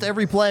at almost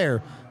every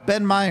player.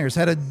 Ben Myers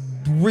had a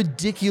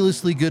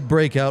ridiculously good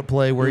breakout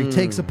play where he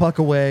takes a puck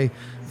away,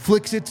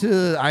 flicks it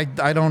to, I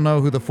don't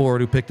know who the forward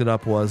who picked it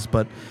up was,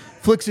 but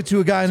flicks it to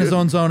a guy in his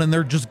own zone, and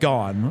they're just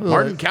gone.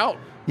 Martin Kaut.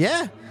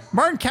 Yeah.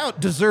 Martin Kaut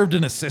deserved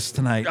an assist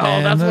tonight. Oh,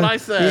 man. that's what I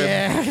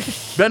said. Yeah.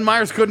 Ben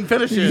Myers couldn't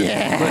finish it.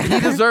 Yeah. But he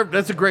deserved,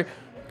 that's a great,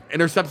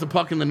 intercepts a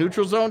puck in the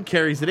neutral zone,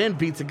 carries it in,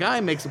 beats a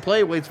guy, makes a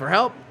play, waits for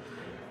help.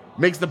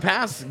 makes the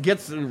pass,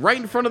 gets right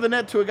in front of the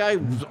net to a guy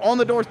who's on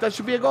the door. That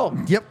should be a goal.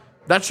 Yep.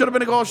 That should have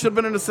been a goal. Should have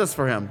been an assist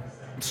for him.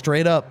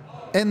 Straight up.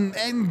 And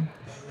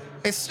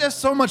it's just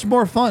so much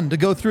more fun to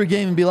go through a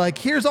game and be like,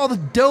 here's all the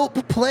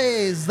dope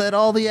plays that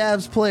all the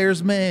Avs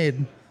players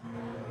made.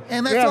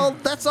 And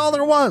that's all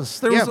there was.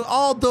 There was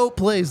all dope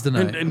plays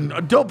tonight.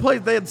 And dope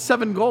plays, they had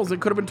 7 goals.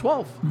 It could have been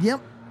 12.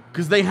 Yep.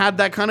 Because they had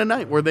that kind of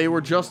night where they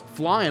were just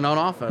flying on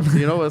offense.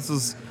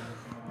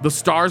 The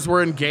stars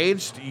were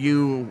engaged.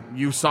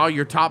 You saw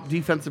your top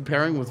defensive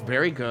pairing was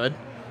very good.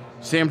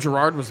 Sam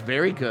Girard was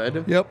very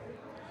good. Yep.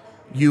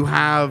 You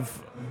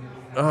have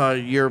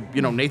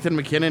Nathan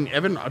McKinnon,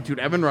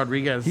 Evan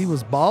Rodriguez. He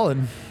was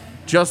balling.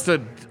 Just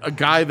a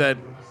guy that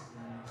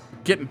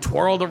getting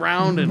twirled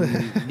around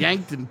and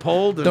yanked and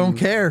pulled. And don't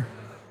care.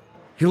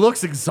 He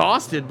looks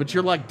exhausted, but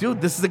you're like,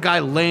 dude, this is a guy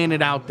laying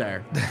it out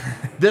there.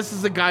 This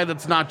is a guy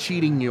that's not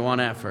cheating you on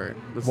effort.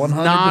 This 100%. Is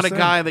not a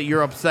guy that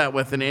you're upset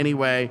with in any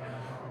way.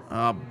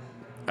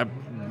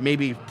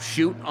 Maybe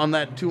shoot on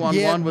that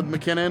 2-on-1 with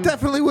McKinnon.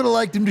 Definitely would have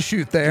liked him to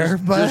shoot there.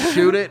 Just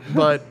shoot it,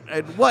 but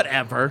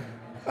whatever.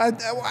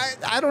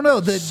 I don't know.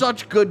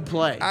 Such good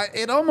play.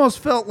 It almost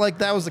felt like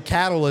that was a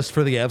catalyst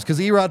for the Avs because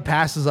Erod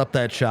passes up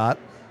that shot.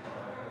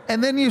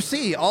 And then you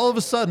see, all of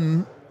a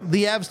sudden,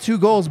 the Avs 2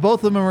 goals,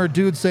 both of them are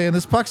dudes saying,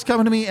 this puck's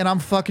coming to me, and I'm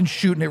fucking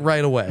shooting it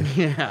right away.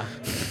 Yeah.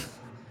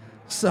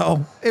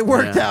 So it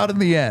worked out in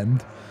the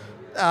end.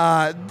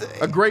 A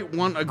great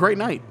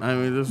night. I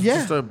mean, this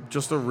is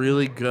just a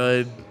really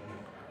good.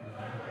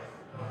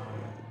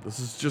 This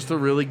is just a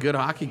really good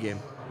hockey game.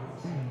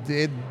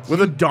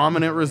 With a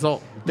dominant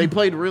result. They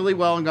played really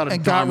well and got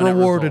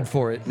rewarded result.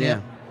 For it.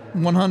 Yeah.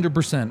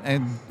 100%.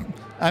 And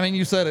I mean,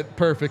 you said it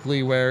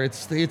perfectly where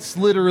it's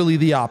literally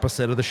the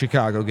opposite of the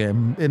Chicago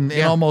game in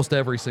almost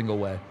every single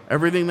way.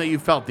 Everything that you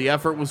felt. The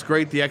effort was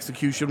great. The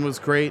execution was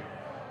great.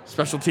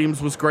 Special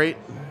teams was great.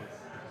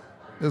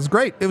 It was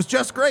great. It was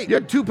just great. You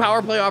had 2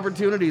 power play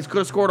opportunities. Could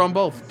have scored on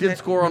both. Did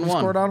score on one.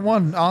 Scored on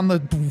one on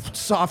the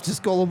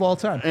softest goal of all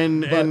time.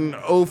 And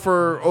 0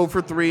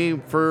 for 3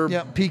 for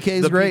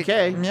PK's great.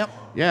 PK. Yep.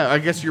 Yeah, I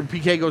guess your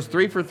PK goes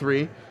 3 for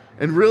 3,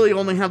 and really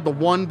only had the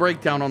one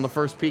breakdown on the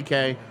first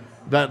PK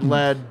that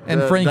led.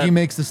 And Frankie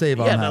makes the save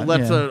on that. Yeah, that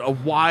lets a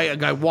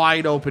guy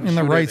wide open in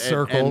the right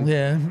circle.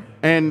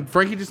 And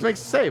Frankie just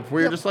makes a save.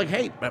 Where you're just like,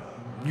 hey,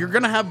 you're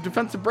gonna have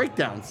defensive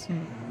breakdowns.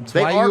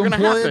 They are going to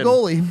happen. A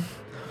goalie.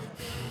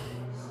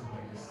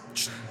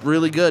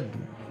 Really good.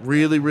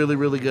 Really, really,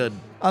 really good.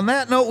 On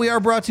that note, we are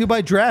brought to you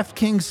by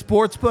DraftKings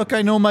Sportsbook.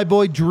 I know my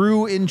boy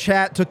Drew in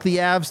chat took the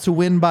Avs to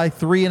win by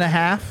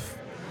 3.5.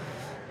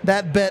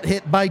 That bet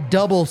hit by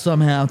double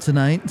somehow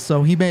tonight,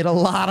 so he made a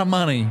lot of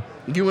money.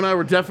 You and I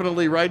were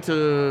definitely right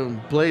to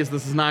blaze.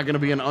 This is not going to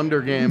be an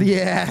under game.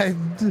 Yeah,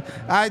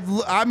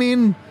 I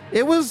mean,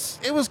 it was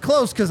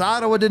close because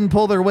Ottawa didn't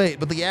pull their weight,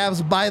 but the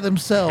Avs by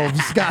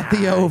themselves got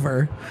the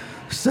over.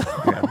 So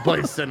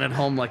Blaze sitting at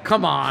home like,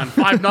 come on,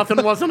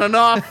 5-0 wasn't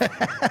enough.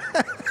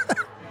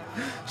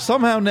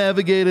 Somehow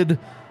navigated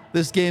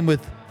this game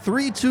with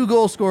 3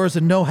 2-goal scores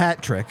and no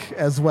hat trick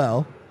as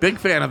well. Big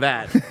fan of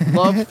that.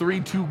 Love 3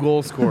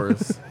 2-goal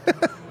scores.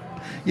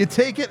 You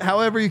take it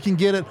however you can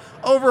get it.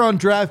 Over on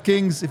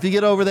DraftKings, if you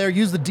get over there,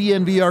 use the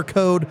DNVR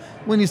code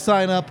when you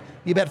sign up.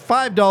 You bet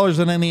 $5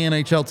 on any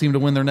NHL team to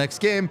win their next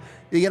game.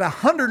 You get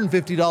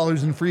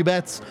 $150 in free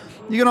bets.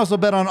 You can also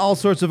bet on all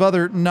sorts of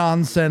other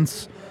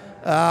nonsense.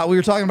 We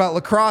were talking about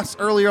lacrosse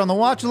earlier on the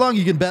watch along.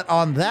 You can bet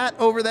on that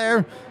over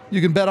there.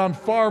 You can bet on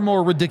far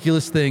more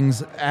ridiculous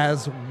things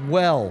as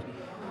well.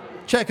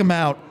 Check them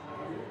out.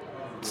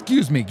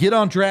 Get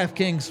on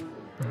DraftKings,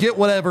 get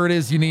whatever it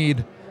is you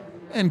need,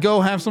 and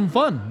go have some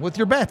fun with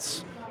your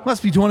bets.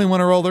 Must be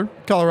 21 or older,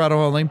 Colorado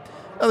only.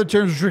 Other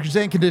terms, restrictions,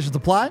 and conditions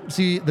apply.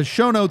 See the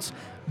show notes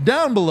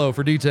down below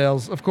for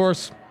details. Of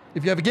course,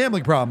 if you have a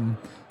gambling problem,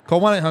 call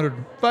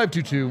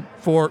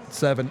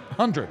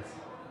 1-800-522-4700.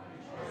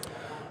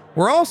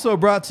 We're also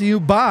brought to you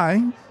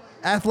by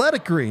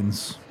Athletic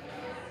Greens,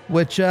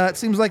 which it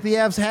seems like the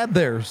Avs had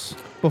theirs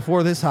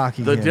before this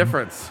hockey game. The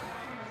difference.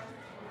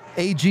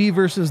 AG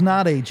versus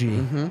not AG.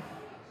 Mm-hmm.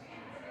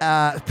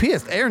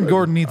 P.S. Aaron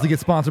Gordon needs to get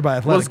sponsored by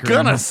Athletic Greens. I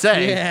was going to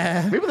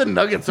say, maybe the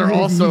Nuggets are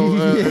also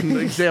an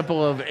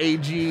example of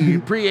AG,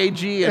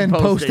 pre-AG and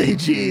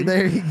post-AG.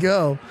 There you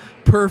go.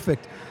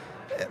 Perfect.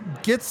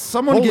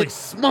 Holy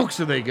smokes,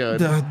 are they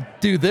good.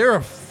 Dude, they're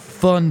a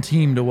fun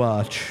team to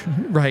watch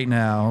right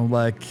now.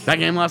 Like that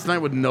game last night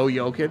with no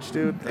Jokic,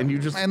 dude, and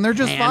they're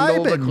just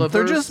vibing.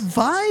 They're just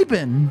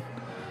vibing.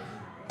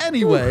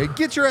 Anyway,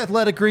 get your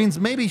Athletic Greens.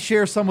 Maybe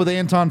share some with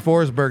Anton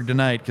Forsberg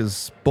tonight,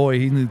 because boy,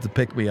 he needs to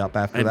pick me up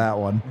after that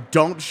one.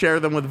 Don't share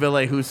them with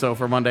Ville Husso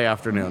for Monday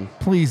afternoon.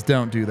 Please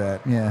don't do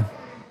that. Yeah,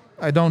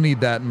 I don't need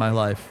that in my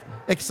life.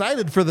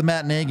 Excited for the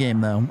matinee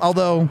game though.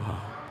 Although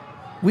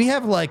we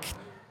have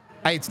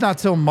it's not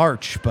till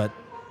March, but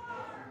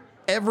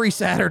every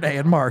Saturday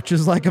in March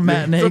is like a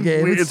matinee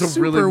game. It's a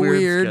super really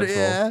weird schedule.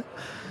 Yeah.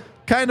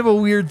 kind of a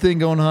weird thing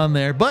going on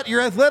there. But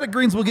your Athletic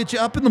Greens will get you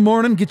up in the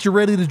morning, get you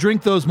ready to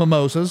drink those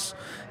mimosas.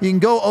 You can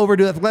go over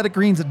to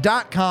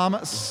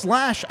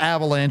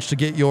athleticgreens.com/avalanche to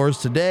get yours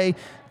today.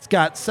 It's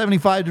got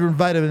 75 different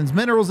vitamins,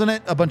 minerals in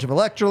it, a bunch of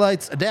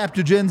electrolytes,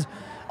 adaptogens,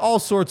 all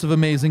sorts of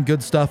amazing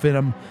good stuff in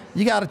them.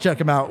 You got to check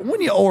them out.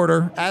 When you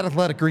order at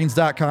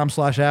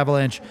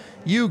athleticgreens.com/avalanche,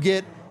 you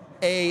get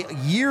a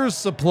year's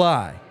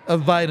supply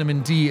of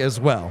vitamin D as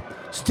well.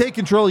 So take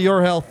control of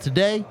your health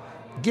today.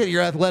 Get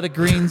your Athletic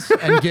Greens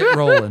and get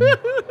rolling.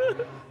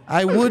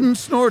 I wouldn't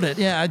snort it.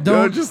 Yeah, I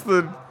don't.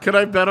 No, can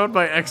I bet on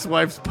my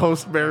ex-wife's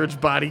post-marriage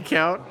body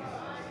count?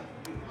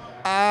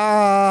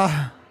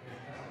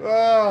 Speaking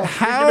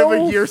of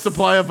a year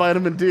supply of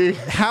vitamin D.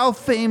 How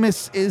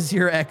famous is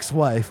your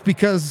ex-wife?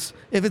 Because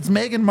if it's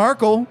Meghan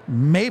Markle,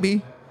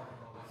 maybe.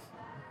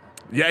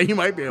 Yeah, you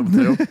might be able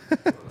to.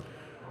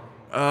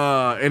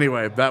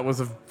 Anyway,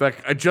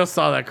 I just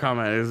saw that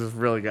comment. It just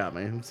really got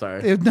me. I'm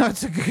sorry.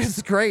 It's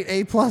a great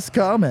A+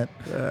 comment.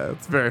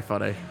 It's very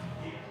funny.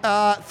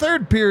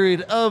 Third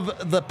period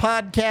of the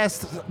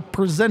podcast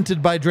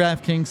presented by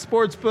DraftKings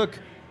Sportsbook.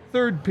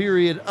 Third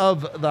period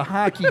of the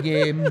hockey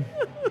game.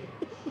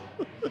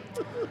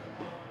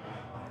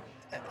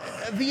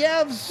 The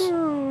Avs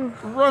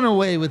run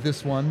away with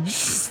this one.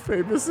 She's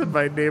famous in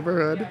my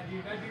neighborhood.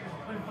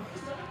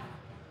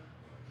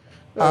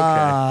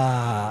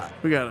 Okay.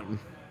 We got him.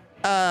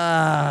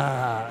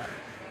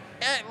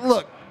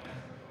 Look,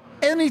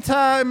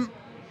 anytime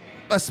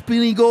a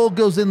spinny goal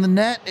goes in the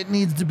net, it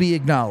needs to be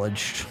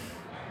acknowledged.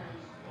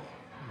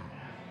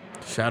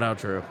 Shout out,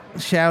 Drew.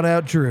 Shout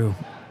out, Drew.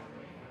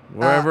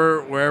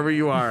 Wherever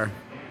you are.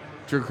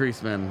 Drew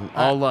Creasman,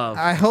 all love.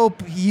 I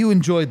hope you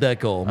enjoyed that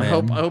goal,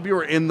 man. I hope you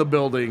were in the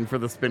building for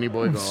the spinny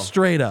boy goal.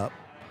 Straight up.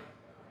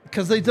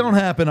 Because they don't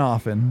happen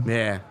often.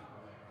 Yeah.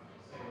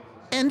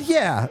 And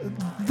yeah,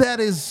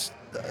 that is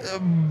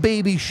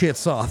baby shit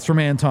sauce from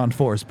Anton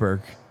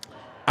Forsberg.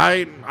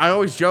 I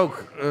always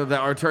joke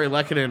that Arturi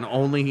Lehkonen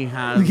only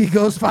has... He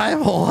goes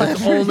 5-hole.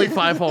 It's only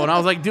 5-hole. And I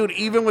was like, dude,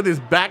 even with his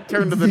back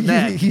turned to the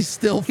net, he's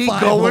still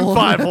 5-hole. He's going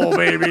 5-hole,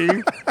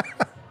 baby.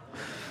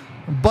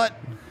 But...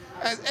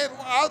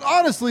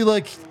 honestly,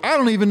 like, I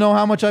don't even know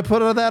how much I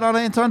put of that on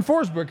Anton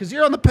Forsberg, because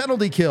you're on the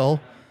penalty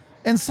kill,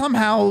 and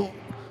somehow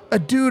a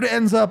dude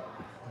ends up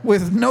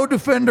with no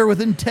defender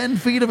within 10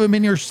 feet of him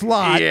in your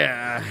slot.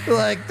 Yeah.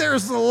 Like,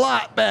 there's a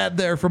lot bad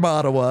there from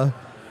Ottawa.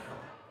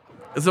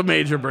 It's a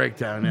major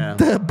breakdown,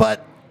 yeah.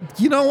 But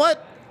you know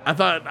what? I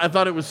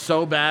thought it was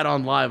so bad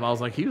on live. I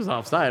was like, he was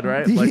offside,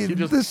 right? Like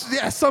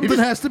something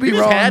has to be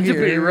wrong had here. To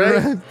be,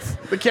 right?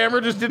 The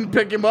camera just didn't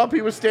pick him up.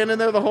 He was standing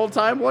there the whole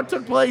time. What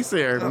took place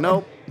here?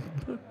 Nope.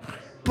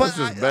 But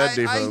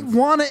I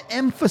want to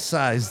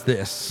emphasize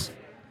this.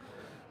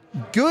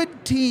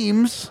 Good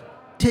teams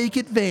take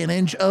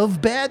advantage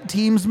of bad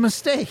teams'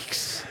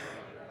 mistakes.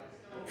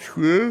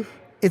 True.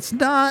 It's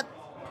not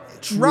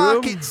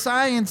rocket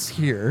science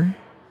here.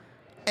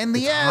 And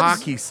the Avs,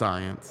 hockey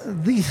science.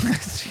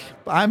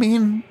 I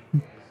mean,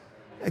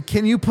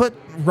 can you put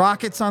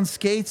rockets on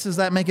skates? Does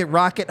that make it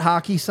rocket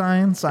hockey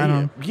science? I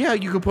don't. Yeah,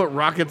 you could put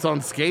rockets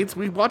on skates.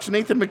 We watch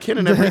Nathan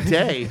McKinnon every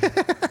day.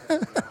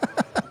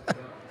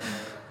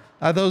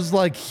 Are those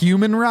like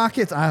human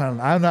rockets? I don't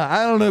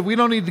know. We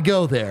don't need to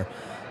go there.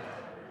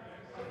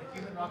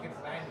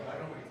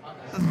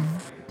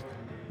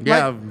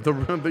 Yeah,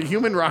 the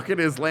human rocket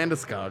is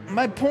Landeskog.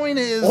 My point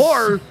is,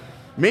 or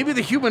maybe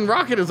the human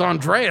rocket is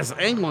Andreas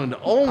Englund.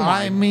 Oh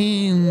my! I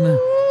mean,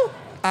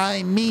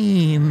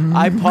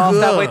 I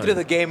paused halfway through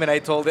the game and I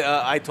told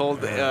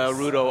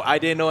Rudo I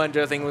didn't know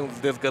Andreas Englund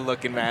was this good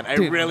looking, man. I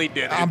really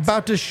didn't. I'm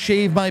about to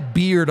shave my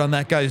beard on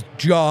that guy's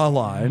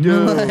jawline.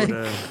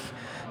 Like,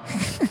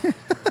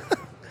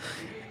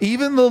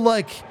 even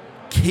the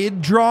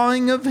kid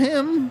drawing of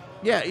him.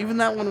 Yeah, even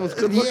that one was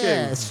good looking.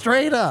 Yeah,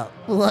 straight up.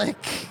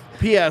 Like.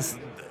 P.S.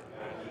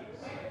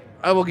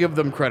 I will give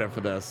them credit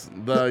for this.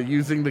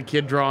 Using the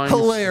kid drawings.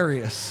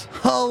 Hilarious.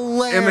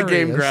 In the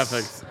game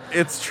graphics.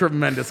 It's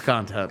tremendous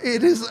content.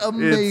 It is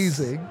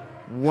amazing.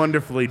 It's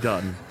wonderfully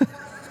done.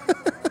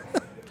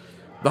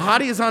 The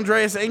hottie is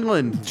Andreas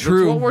Englund.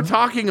 True. That's what we're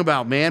talking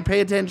about, man.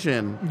 Pay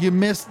attention. You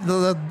missed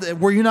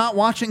were you not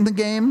watching the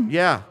game?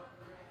 Yeah.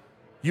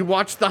 You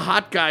watched the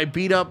hot guy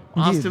beat up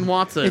Austin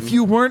Watson. If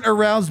you weren't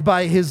aroused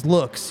by his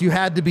looks, you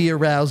had to be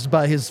aroused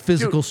by his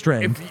physical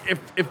strength.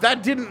 If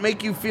that didn't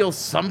make you feel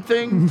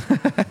something,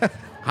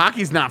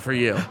 hockey's not for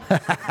you.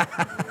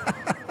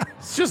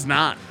 It's just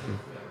not.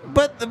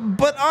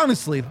 But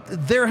honestly,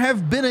 there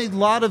have been a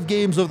lot of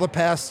games over the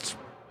past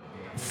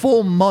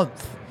full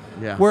month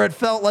where it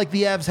felt like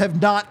the Avs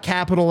have not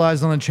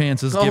capitalized on the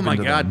chances given to them. Oh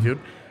my God, dude.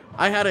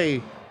 I had a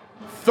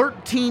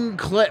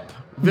 13-clip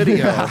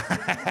video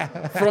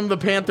from the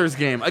Panthers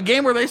game. A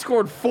game where they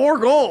scored 4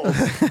 goals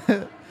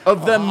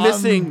of them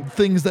missing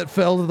things that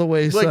fell to the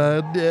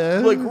wayside.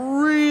 Like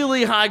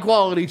really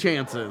high-quality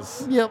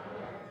chances. Yep.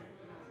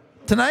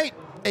 Tonight,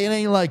 it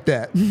ain't like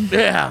that.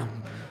 Yeah.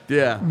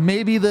 Yeah.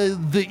 Maybe the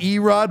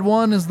Erod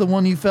one is the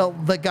one you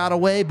felt that got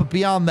away, but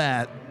beyond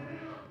that,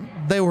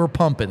 they were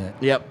pumping it.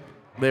 Yep.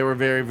 They were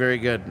very, very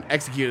good.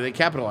 Executed. They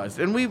capitalized.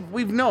 And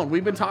we've known.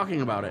 We've been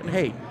talking about it.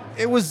 Hey,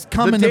 It was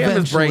coming the dam is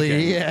eventually.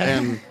 breaking. Yeah.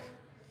 And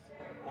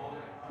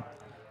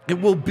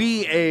it'll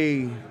be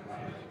a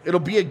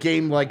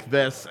game like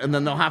this, and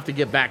then they'll have to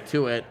get back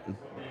to it,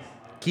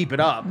 keep it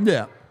up.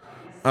 Yeah.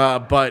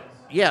 But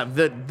yeah,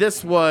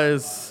 this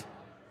had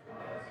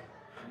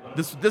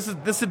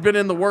been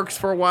in the works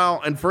for a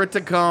while, and for it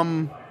to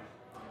come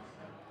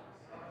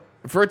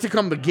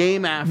the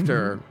game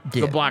after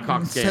Yeah. the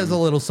Blackhawks game Says a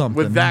little something.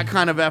 with that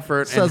kind of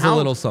effort. Says and a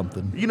little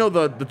something. You know,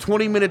 the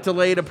 20-minute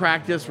delay to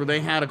practice where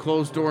they had a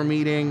closed-door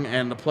meeting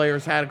and the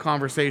players had a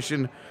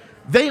conversation.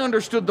 They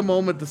understood the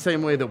moment the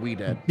same way that we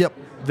did. Yep.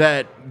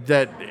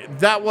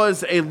 That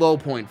was a low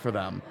point for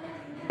them,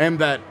 and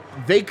that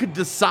they could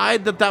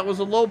decide that was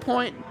a low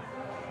point,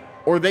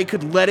 or they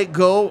could let it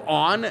go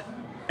on,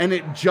 and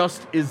it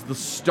just is the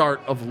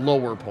start of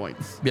lower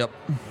points. Yep.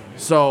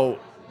 So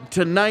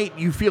tonight,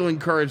 you feel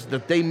encouraged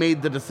that they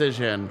made the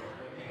decision.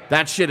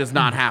 That shit is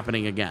not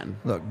happening again.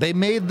 Look, they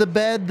made the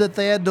bed that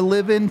they had to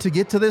live in to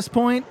get to this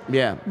point.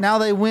 Yeah. Now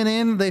they went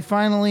in. They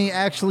finally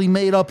actually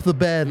made up the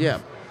bed. Yeah.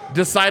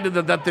 Decided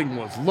that thing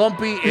was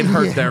lumpy. It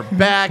hurt their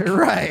back.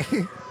 Right.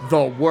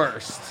 The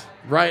worst.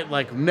 Right?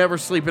 Like, never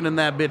sleeping in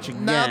that bitch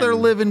again. Now they're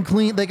living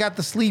clean. They got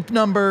the sleep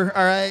number.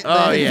 All right.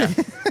 Oh, yeah.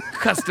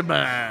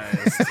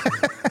 Customized.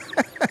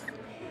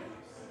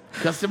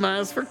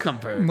 Customized for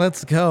comfort.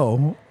 Let's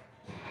go.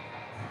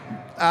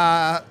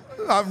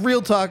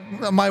 Real talk.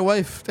 My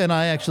wife and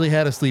I actually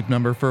had a sleep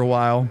number for a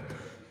while,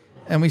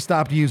 and we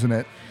stopped using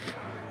it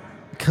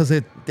because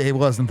it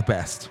wasn't the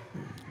best.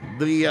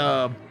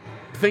 The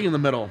thing in the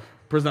middle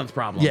presents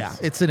problems. Yeah,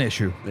 it's an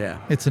issue. Yeah.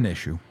 It's an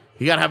issue.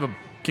 You gotta have a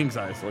king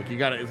size. Like,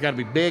 it's gotta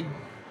be big,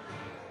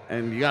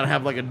 and you gotta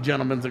have like a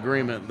gentleman's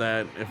agreement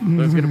that if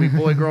there's gonna be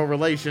boy-girl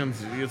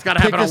relations, it's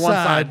gotta happen on one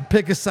side.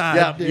 Pick a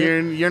side. Yeah,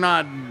 you're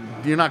not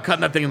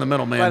cutting that thing in the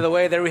middle, man. By the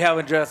way, there we have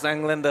Andreas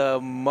Englund, the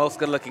most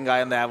good-looking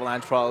guy in the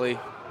Avalanche, probably.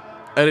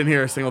 I didn't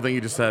hear a single thing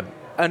you just said.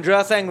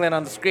 Andreas Englund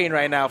on the screen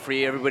right now for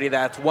you, everybody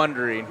that's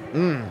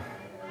wondering.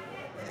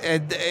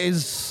 It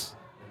is.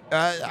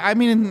 I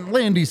mean,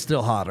 Landy's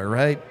still hotter,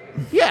 right?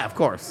 Yeah, of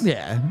course.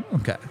 Yeah.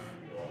 Okay.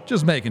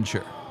 Just making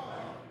sure.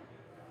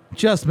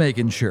 Just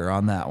making sure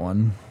on that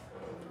one.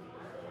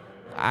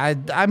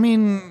 I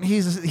mean, he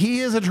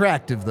is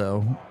attractive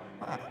though.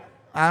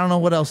 I don't know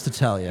what else to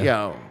tell you.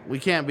 Yo, we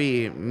can't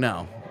be.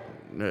 No,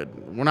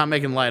 we're not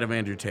making light of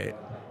Andrew Tate.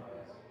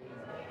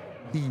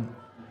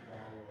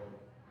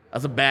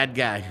 That's a bad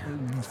guy.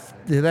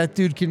 That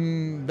dude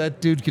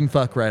can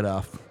fuck right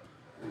off.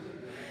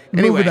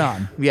 Anyway, Moving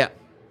on. Yeah.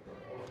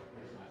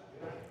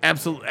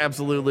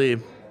 Absolutely.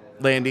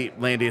 Landy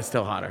is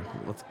still hotter.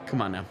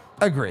 Come on now.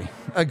 Agree.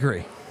 I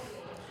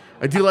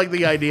do like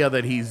the idea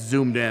that he's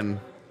zoomed in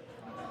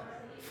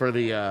for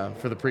the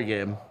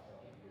pregame.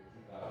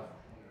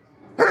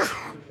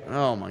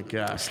 Oh my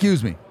gosh.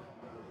 Excuse me.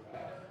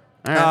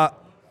 All right.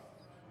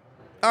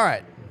 All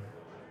right.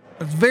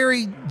 A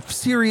very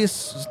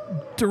serious,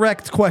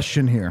 direct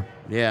question here.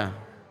 Yeah.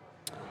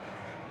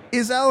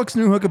 Is Alex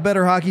Newhook a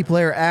better hockey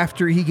player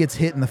after he gets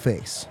hit in the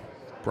face?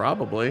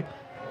 Probably.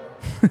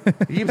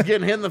 He keeps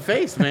getting hit in the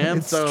face, man.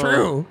 It's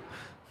true.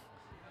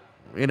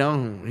 You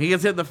know, he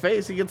gets hit in the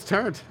face, he gets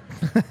turned.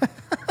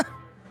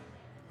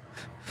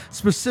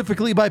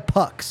 Specifically by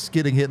pucks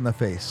getting hit in the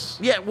face.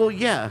 Yeah, well,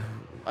 yeah.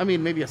 I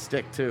mean, maybe a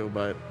stick too,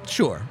 but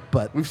Sure,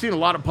 but we've seen a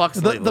lot of pucks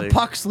the lately.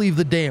 pucks leave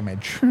the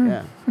damage.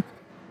 Yeah.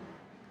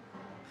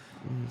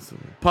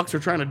 Pucks are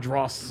trying to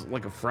draw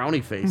like a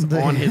frowny face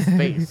on his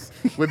face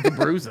with the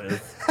bruises.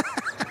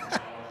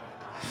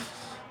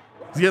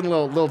 He's getting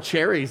little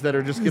cherries that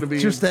are just going to be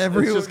Just It's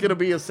everywhere. just going to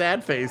be a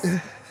sad face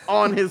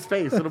on his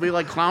face. It'll be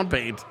like clown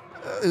paint.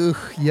 Ugh,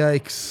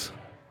 yikes.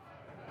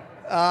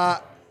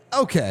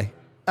 Okay.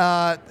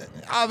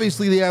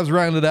 Obviously, the Avs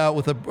rounded out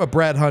with a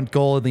Brad Hunt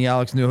goal and the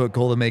Alex Newhook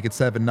goal to make it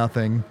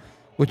 7-0,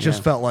 which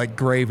just felt like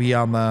gravy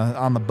on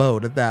the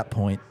boat at that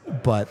point.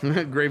 But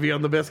Gravy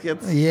on the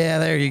biscuits yeah,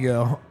 there you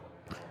go.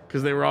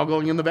 because they were all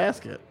going in the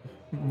basket.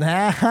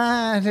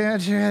 I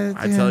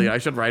I tell you, I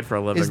should write for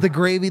a living. Is the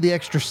gravy the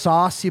extra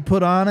sauce you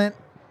put on it?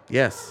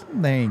 Yes.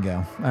 There you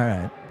go. All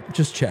right.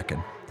 Just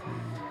checking.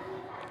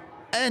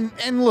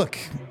 And look,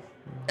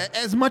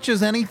 as much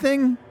as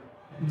anything,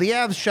 the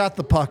Avs shot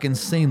the puck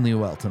insanely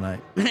well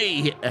tonight.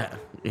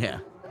 Yeah.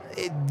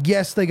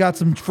 Yes, they got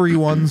some free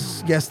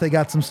ones. Yes, they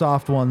got some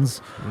soft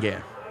ones.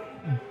 Yeah.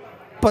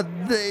 But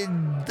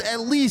at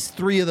least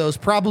 3 of those,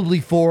 probably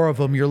 4 of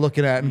them, you're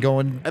looking at and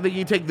going, I think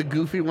you take the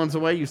goofy ones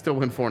away, you still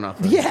win 4-0.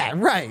 yeah,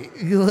 right.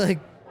 You're like,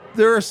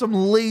 there are some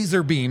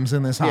laser beams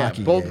in this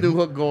hockey both game.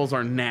 Newhook goals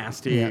are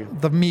nasty. Yeah,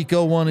 the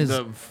Miko one is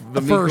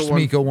The first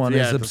Miko one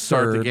is to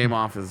start absurd. the game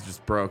off is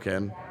just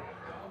broken.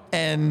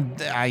 And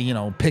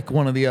pick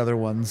one of the other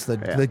ones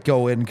that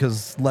go in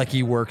because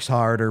Lecky works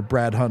hard or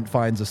Brad Hunt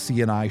finds a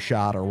CNI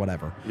shot or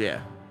whatever.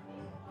 Yeah.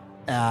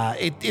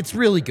 It's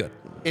really good.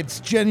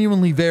 It's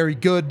genuinely very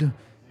good.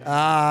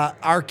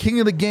 Our king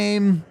of the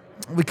game,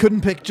 we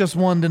couldn't pick just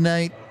one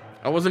tonight.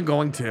 I wasn't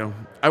going to.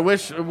 I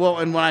wish, and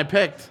when I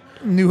picked,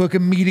 Newhook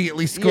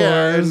immediately scores.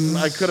 Yeah, and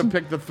I could have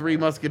picked the Three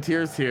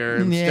Musketeers here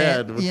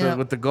instead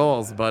with the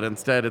goals, but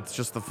instead it's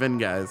just the Finn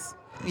guys.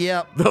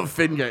 Yep. The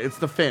Finn guy. It's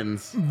the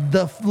Finns.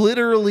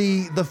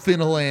 Literally the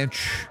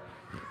Avalanche.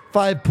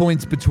 5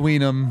 points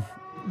between them.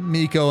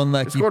 Mikko and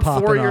Lecky Scored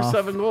popping 4 of your off.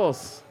 7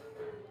 goals.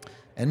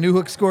 And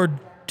Newhook scored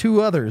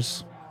 2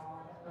 others.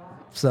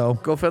 So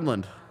Go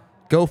Finland.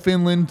 go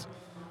Finland.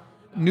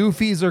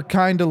 Newfies are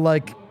kind of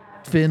like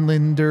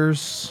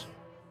Finlanders.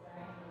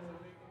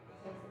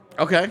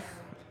 Okay.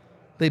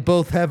 They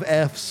both have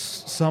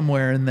F's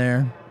somewhere in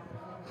there.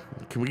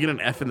 Can we get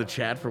an F in the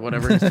chat for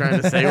whatever he's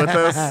trying to say with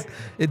this?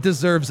 It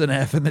deserves an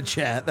F in the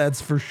chat,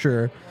 that's for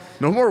sure.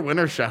 No more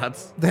winner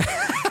shots.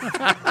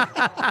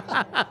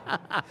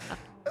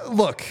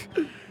 Look,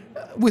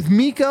 with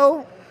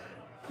Mikko,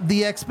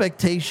 the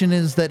expectation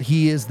is that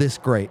he is this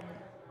great.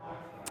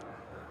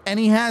 And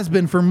he has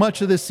been for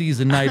much of this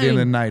season, night in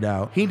and night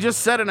out. He just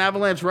set an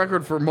Avalanche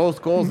record for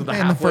most goals at the In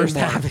the halfway first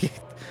mark.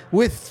 half.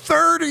 With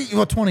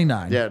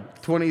 29. Yeah,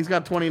 20. He's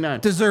got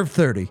 29. Deserved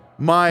 30.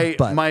 My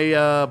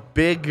But-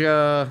 big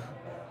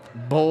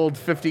bold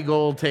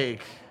 50-goal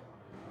take.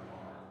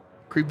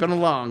 Creeping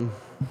along.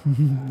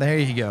 There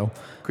you go.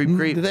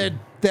 Creep.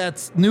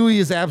 That's Nui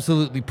is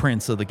absolutely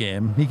Prince of the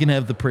game. He can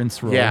have the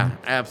Prince role. Yeah,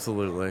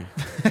 absolutely.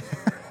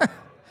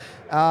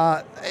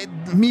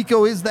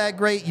 Mikko is that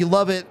great. You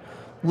love it.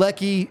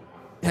 Lecky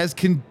has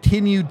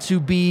continued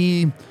to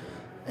be,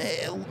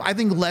 I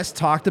think, less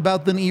talked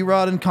about than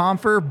Erod and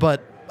Comfer,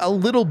 but a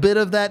little bit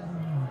of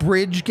that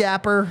bridge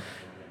gapper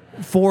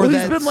for Well, he's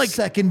that been, like,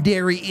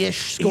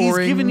 secondary-ish scoring.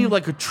 He's given you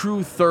like a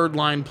true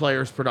third-line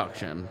player's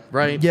production,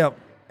 right? Yep.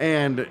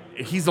 And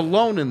he's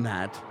alone in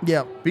that.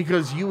 Yep.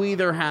 Because you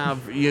either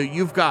have,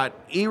 you've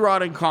got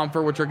Erod and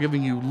Comfer, which are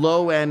giving you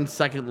low-end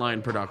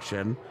second-line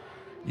production.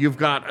 You've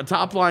got a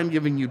top line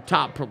giving you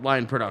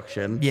top-line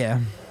production. Yeah.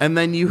 And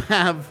then you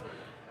have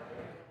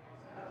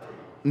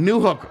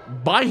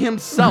Newhook by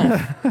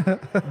himself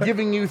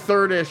giving you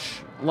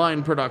third-ish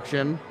line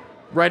production,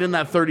 right in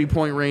that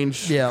 30-point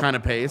range kind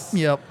of pace.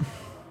 Yep.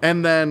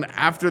 And then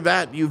after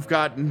that, you've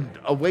got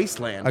a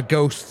wasteland. A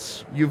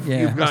ghosts. You've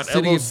got a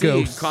city of LOC,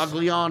 ghosts.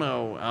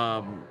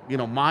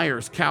 Cogliano,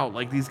 Myers, Kaut.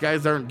 Like, these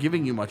guys aren't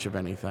giving you much of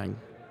anything.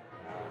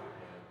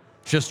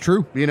 Just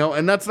true.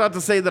 And that's not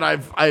to say that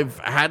I've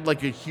had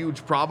like a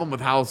huge problem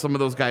with how some of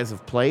those guys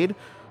have played,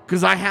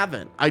 because I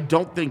haven't. I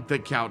don't think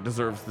that Kaut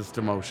deserves this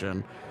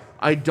demotion.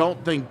 I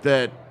don't think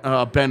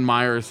that Ben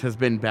Myers has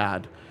been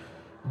bad.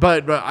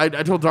 But I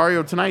told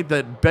Dario tonight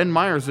that Ben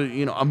Myers,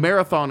 a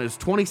marathon is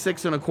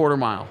 26 and a quarter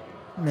mile.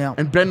 Yeah.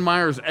 And Ben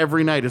Myers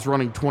every night is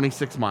running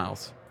 26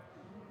 miles.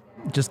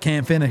 Just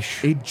can't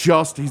finish.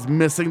 He's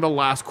missing the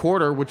last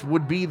quarter, which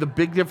would be the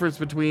big difference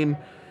between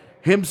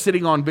him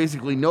sitting on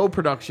basically no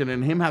production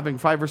and him having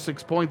 5 or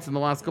 6 points in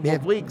the last couple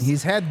of weeks.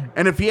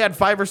 And if he had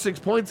 5 or 6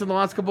 points in the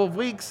last couple of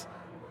weeks,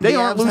 they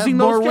aren't Avs losing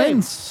have those more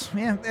games.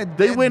 wins. Yeah,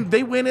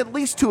 They win at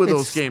least 2 of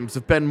those games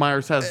if Ben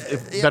Myers has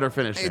better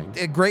finishing.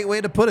 A great way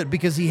to put it,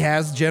 because he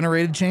has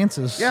generated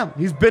chances. Yeah,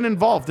 he's been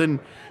involved. And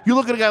you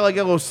look at a guy like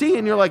LOC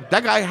and you're like,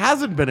 that guy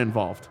hasn't been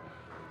involved.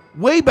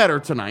 Way better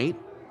tonight.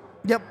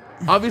 Yep.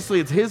 Obviously,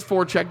 it's his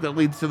forecheck that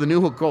leads to the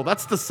Newhook goal.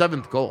 That's the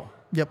 7th goal.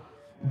 Yep.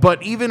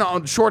 But even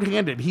on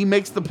shorthanded, he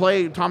makes the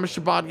play. Thomas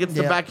Chabot gets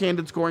the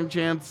backhanded scoring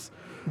chance.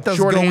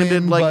 Doesn't Shorthanded, go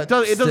in, like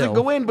but it doesn't still.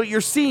 go in, but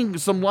you're seeing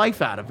some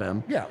life out of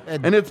him. Yeah,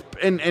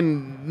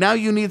 and now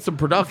you need some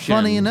production.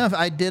 Funny enough,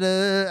 I did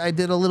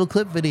a little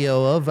clip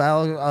video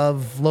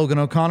of Logan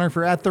O'Connor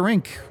for At the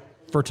Rink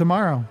for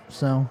tomorrow.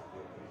 So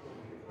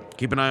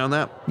keep an eye on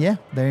that. yeah,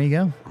 there you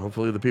go.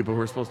 Hopefully, the people who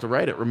are supposed to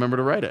write it remember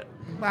to write it.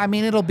 I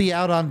mean, it'll be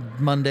out on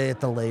Monday at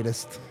the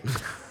latest.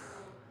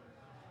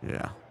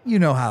 Yeah. You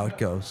know how it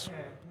goes.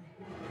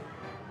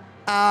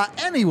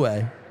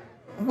 Anyway,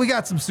 we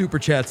got some super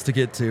chats to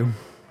get to.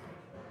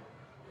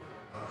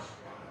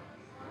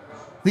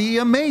 The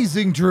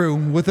amazing Drew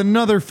with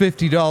another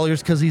 $50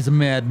 because he's a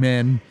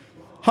madman.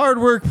 Hard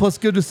work plus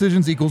good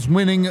decisions equals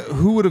winning.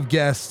 Who would have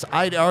guessed?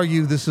 I'd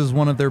argue this is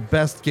one of their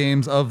best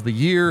games of the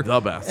year.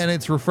 The best. And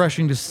it's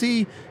refreshing to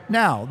see.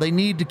 Now, they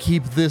need to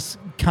keep this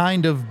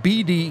kind of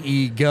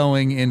BDE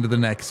going into the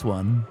next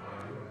one.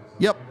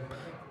 Yep.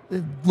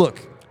 Look,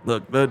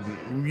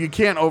 you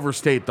can't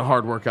overstate the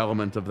hard work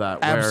element of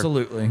that. where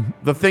absolutely.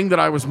 The thing that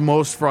I was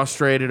most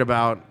frustrated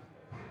about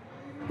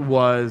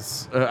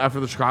was after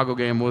the Chicago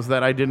game was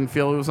that I didn't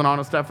feel it was an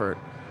honest effort.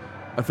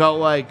 I felt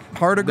like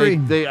Hard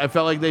agree. I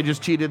felt like they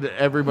just cheated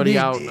everybody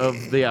out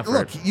of the effort.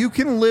 Look, you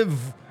can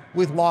live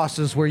with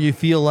losses where you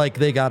feel like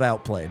they got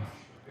outplayed.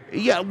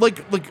 Yeah,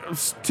 like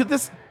to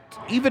this,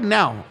 even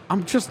now,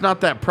 I'm just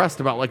not that pressed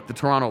about like the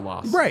Toronto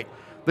loss. Right.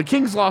 The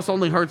Kings loss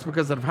only hurts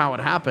because of how it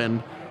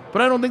happened,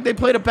 but I don't think they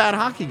played a bad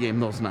hockey game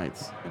those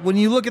nights. When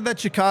you look at that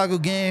Chicago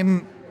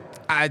game,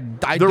 I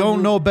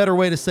don't know a better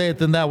way to say it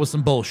than that was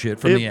some bullshit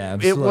from the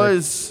Avs.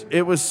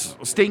 It was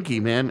stinky,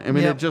 man. I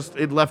mean, Yep.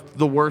 it left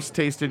the worst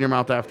taste in your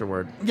mouth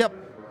afterward. Yep.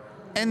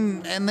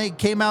 And they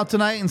came out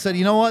tonight and said,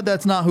 you know what?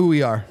 That's not who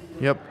we are.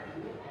 Yep.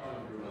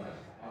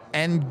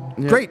 And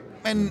great.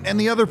 And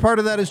the other part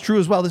of that is true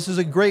as well. This is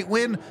a great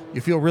win.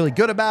 You feel really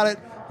good about it.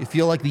 You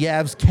feel like the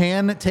Avs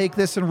can take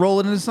this and roll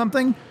it into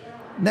something.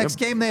 Next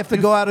game, they have to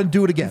go out and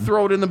do it again.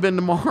 Throw it in the bin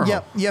tomorrow.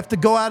 Yep. You have to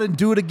go out and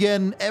do it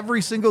again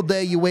every single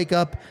day you wake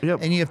up,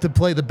 and you have to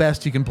play the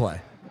best you can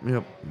play.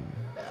 Yep.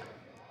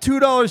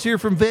 $2 here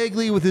from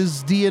Vaguely with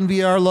his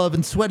DNVR love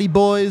and sweaty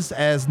boys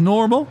as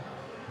normal.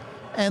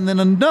 And then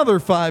another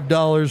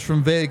 $5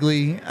 from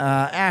Vaguely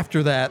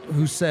after that,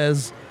 who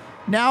says,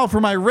 now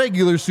for my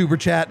regular super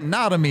chat,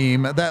 not a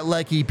meme, that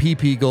Lecky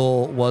PP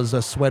goal was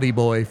a sweaty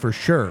boy for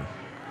sure.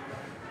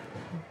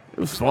 It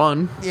was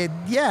fun. It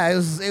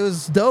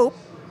was dope.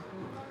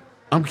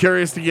 I'm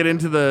curious to get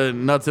into the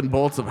nuts and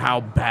bolts of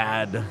how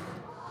bad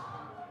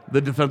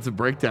the defensive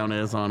breakdown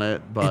is on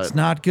it, but it's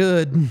not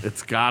good.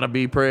 It's got to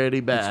be pretty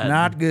bad. It's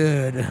not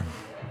good.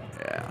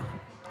 Yeah.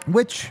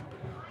 Which,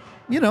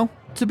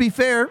 to be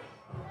fair,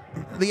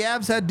 the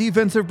Avs had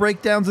defensive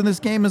breakdowns in this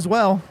game as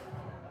well.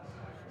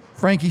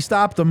 Frankie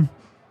stopped them.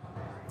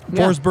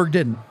 Yeah. Forsberg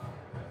didn't.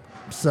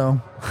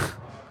 So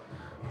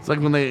it's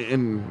like when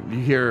you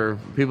hear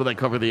people that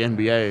cover the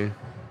NBA,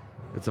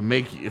 it's a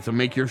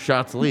make your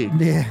shots league.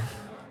 Yeah.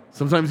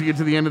 Sometimes you get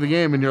to the end of the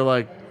game and you're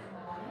like,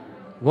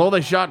 well,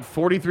 they shot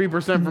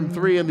 43% from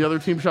 3 and the other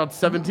team shot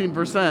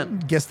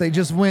 17%. Guess they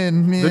just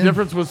win, man. The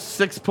difference was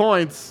 6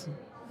 points.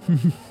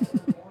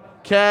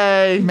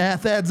 Okay.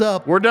 Math adds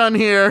up. We're done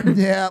here.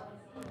 Yeah.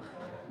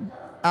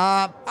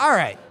 All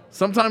right.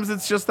 Sometimes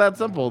it's just that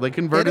simple. They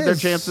converted their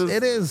chances.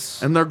 It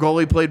is. And their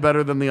goalie played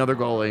better than the other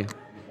goalie.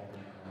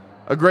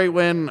 A great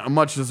win, a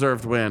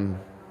much-deserved win.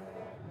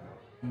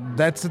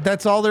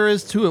 That's all there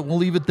is to it. We'll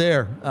leave it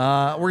there.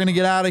 We're going to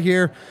get out of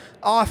here.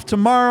 Off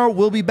tomorrow.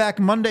 We'll be back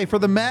Monday for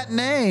the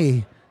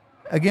matinee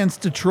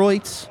against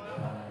Detroit.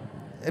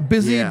 A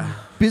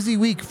busy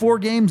week. 4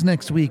 games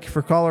next week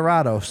for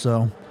Colorado,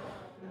 so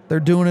they're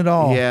doing it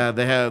all. Yeah,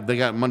 they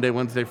got Monday,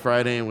 Wednesday,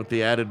 Friday, and with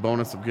the added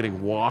bonus of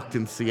getting walked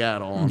in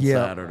Seattle on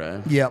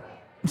Saturday. Yep.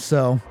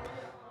 So,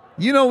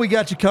 we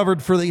got you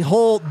covered for the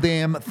whole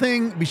damn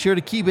thing. Be sure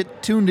to keep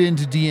it tuned in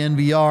to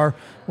DNVR,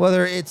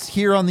 whether it's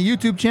here on the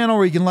YouTube channel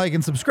where you can like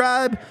and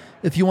subscribe.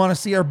 If you want to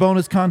see our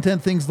bonus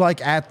content, things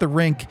like At the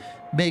Rink,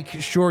 make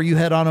sure you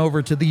head on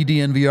over to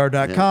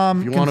thednvr.com.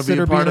 If you want to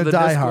be a part of the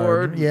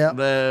Discord,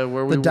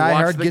 where we the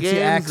diehard watch the gets games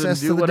you access and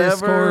do to the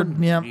whatever,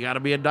 Discord. Yep. You got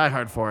to be a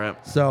diehard for it.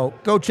 So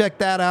go check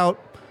that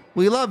out.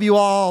 We love you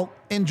all.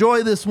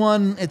 Enjoy this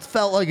one. It's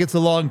felt like it's a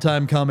long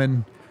time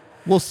coming.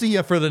 We'll see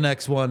you for the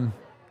next one.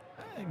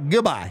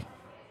 Goodbye.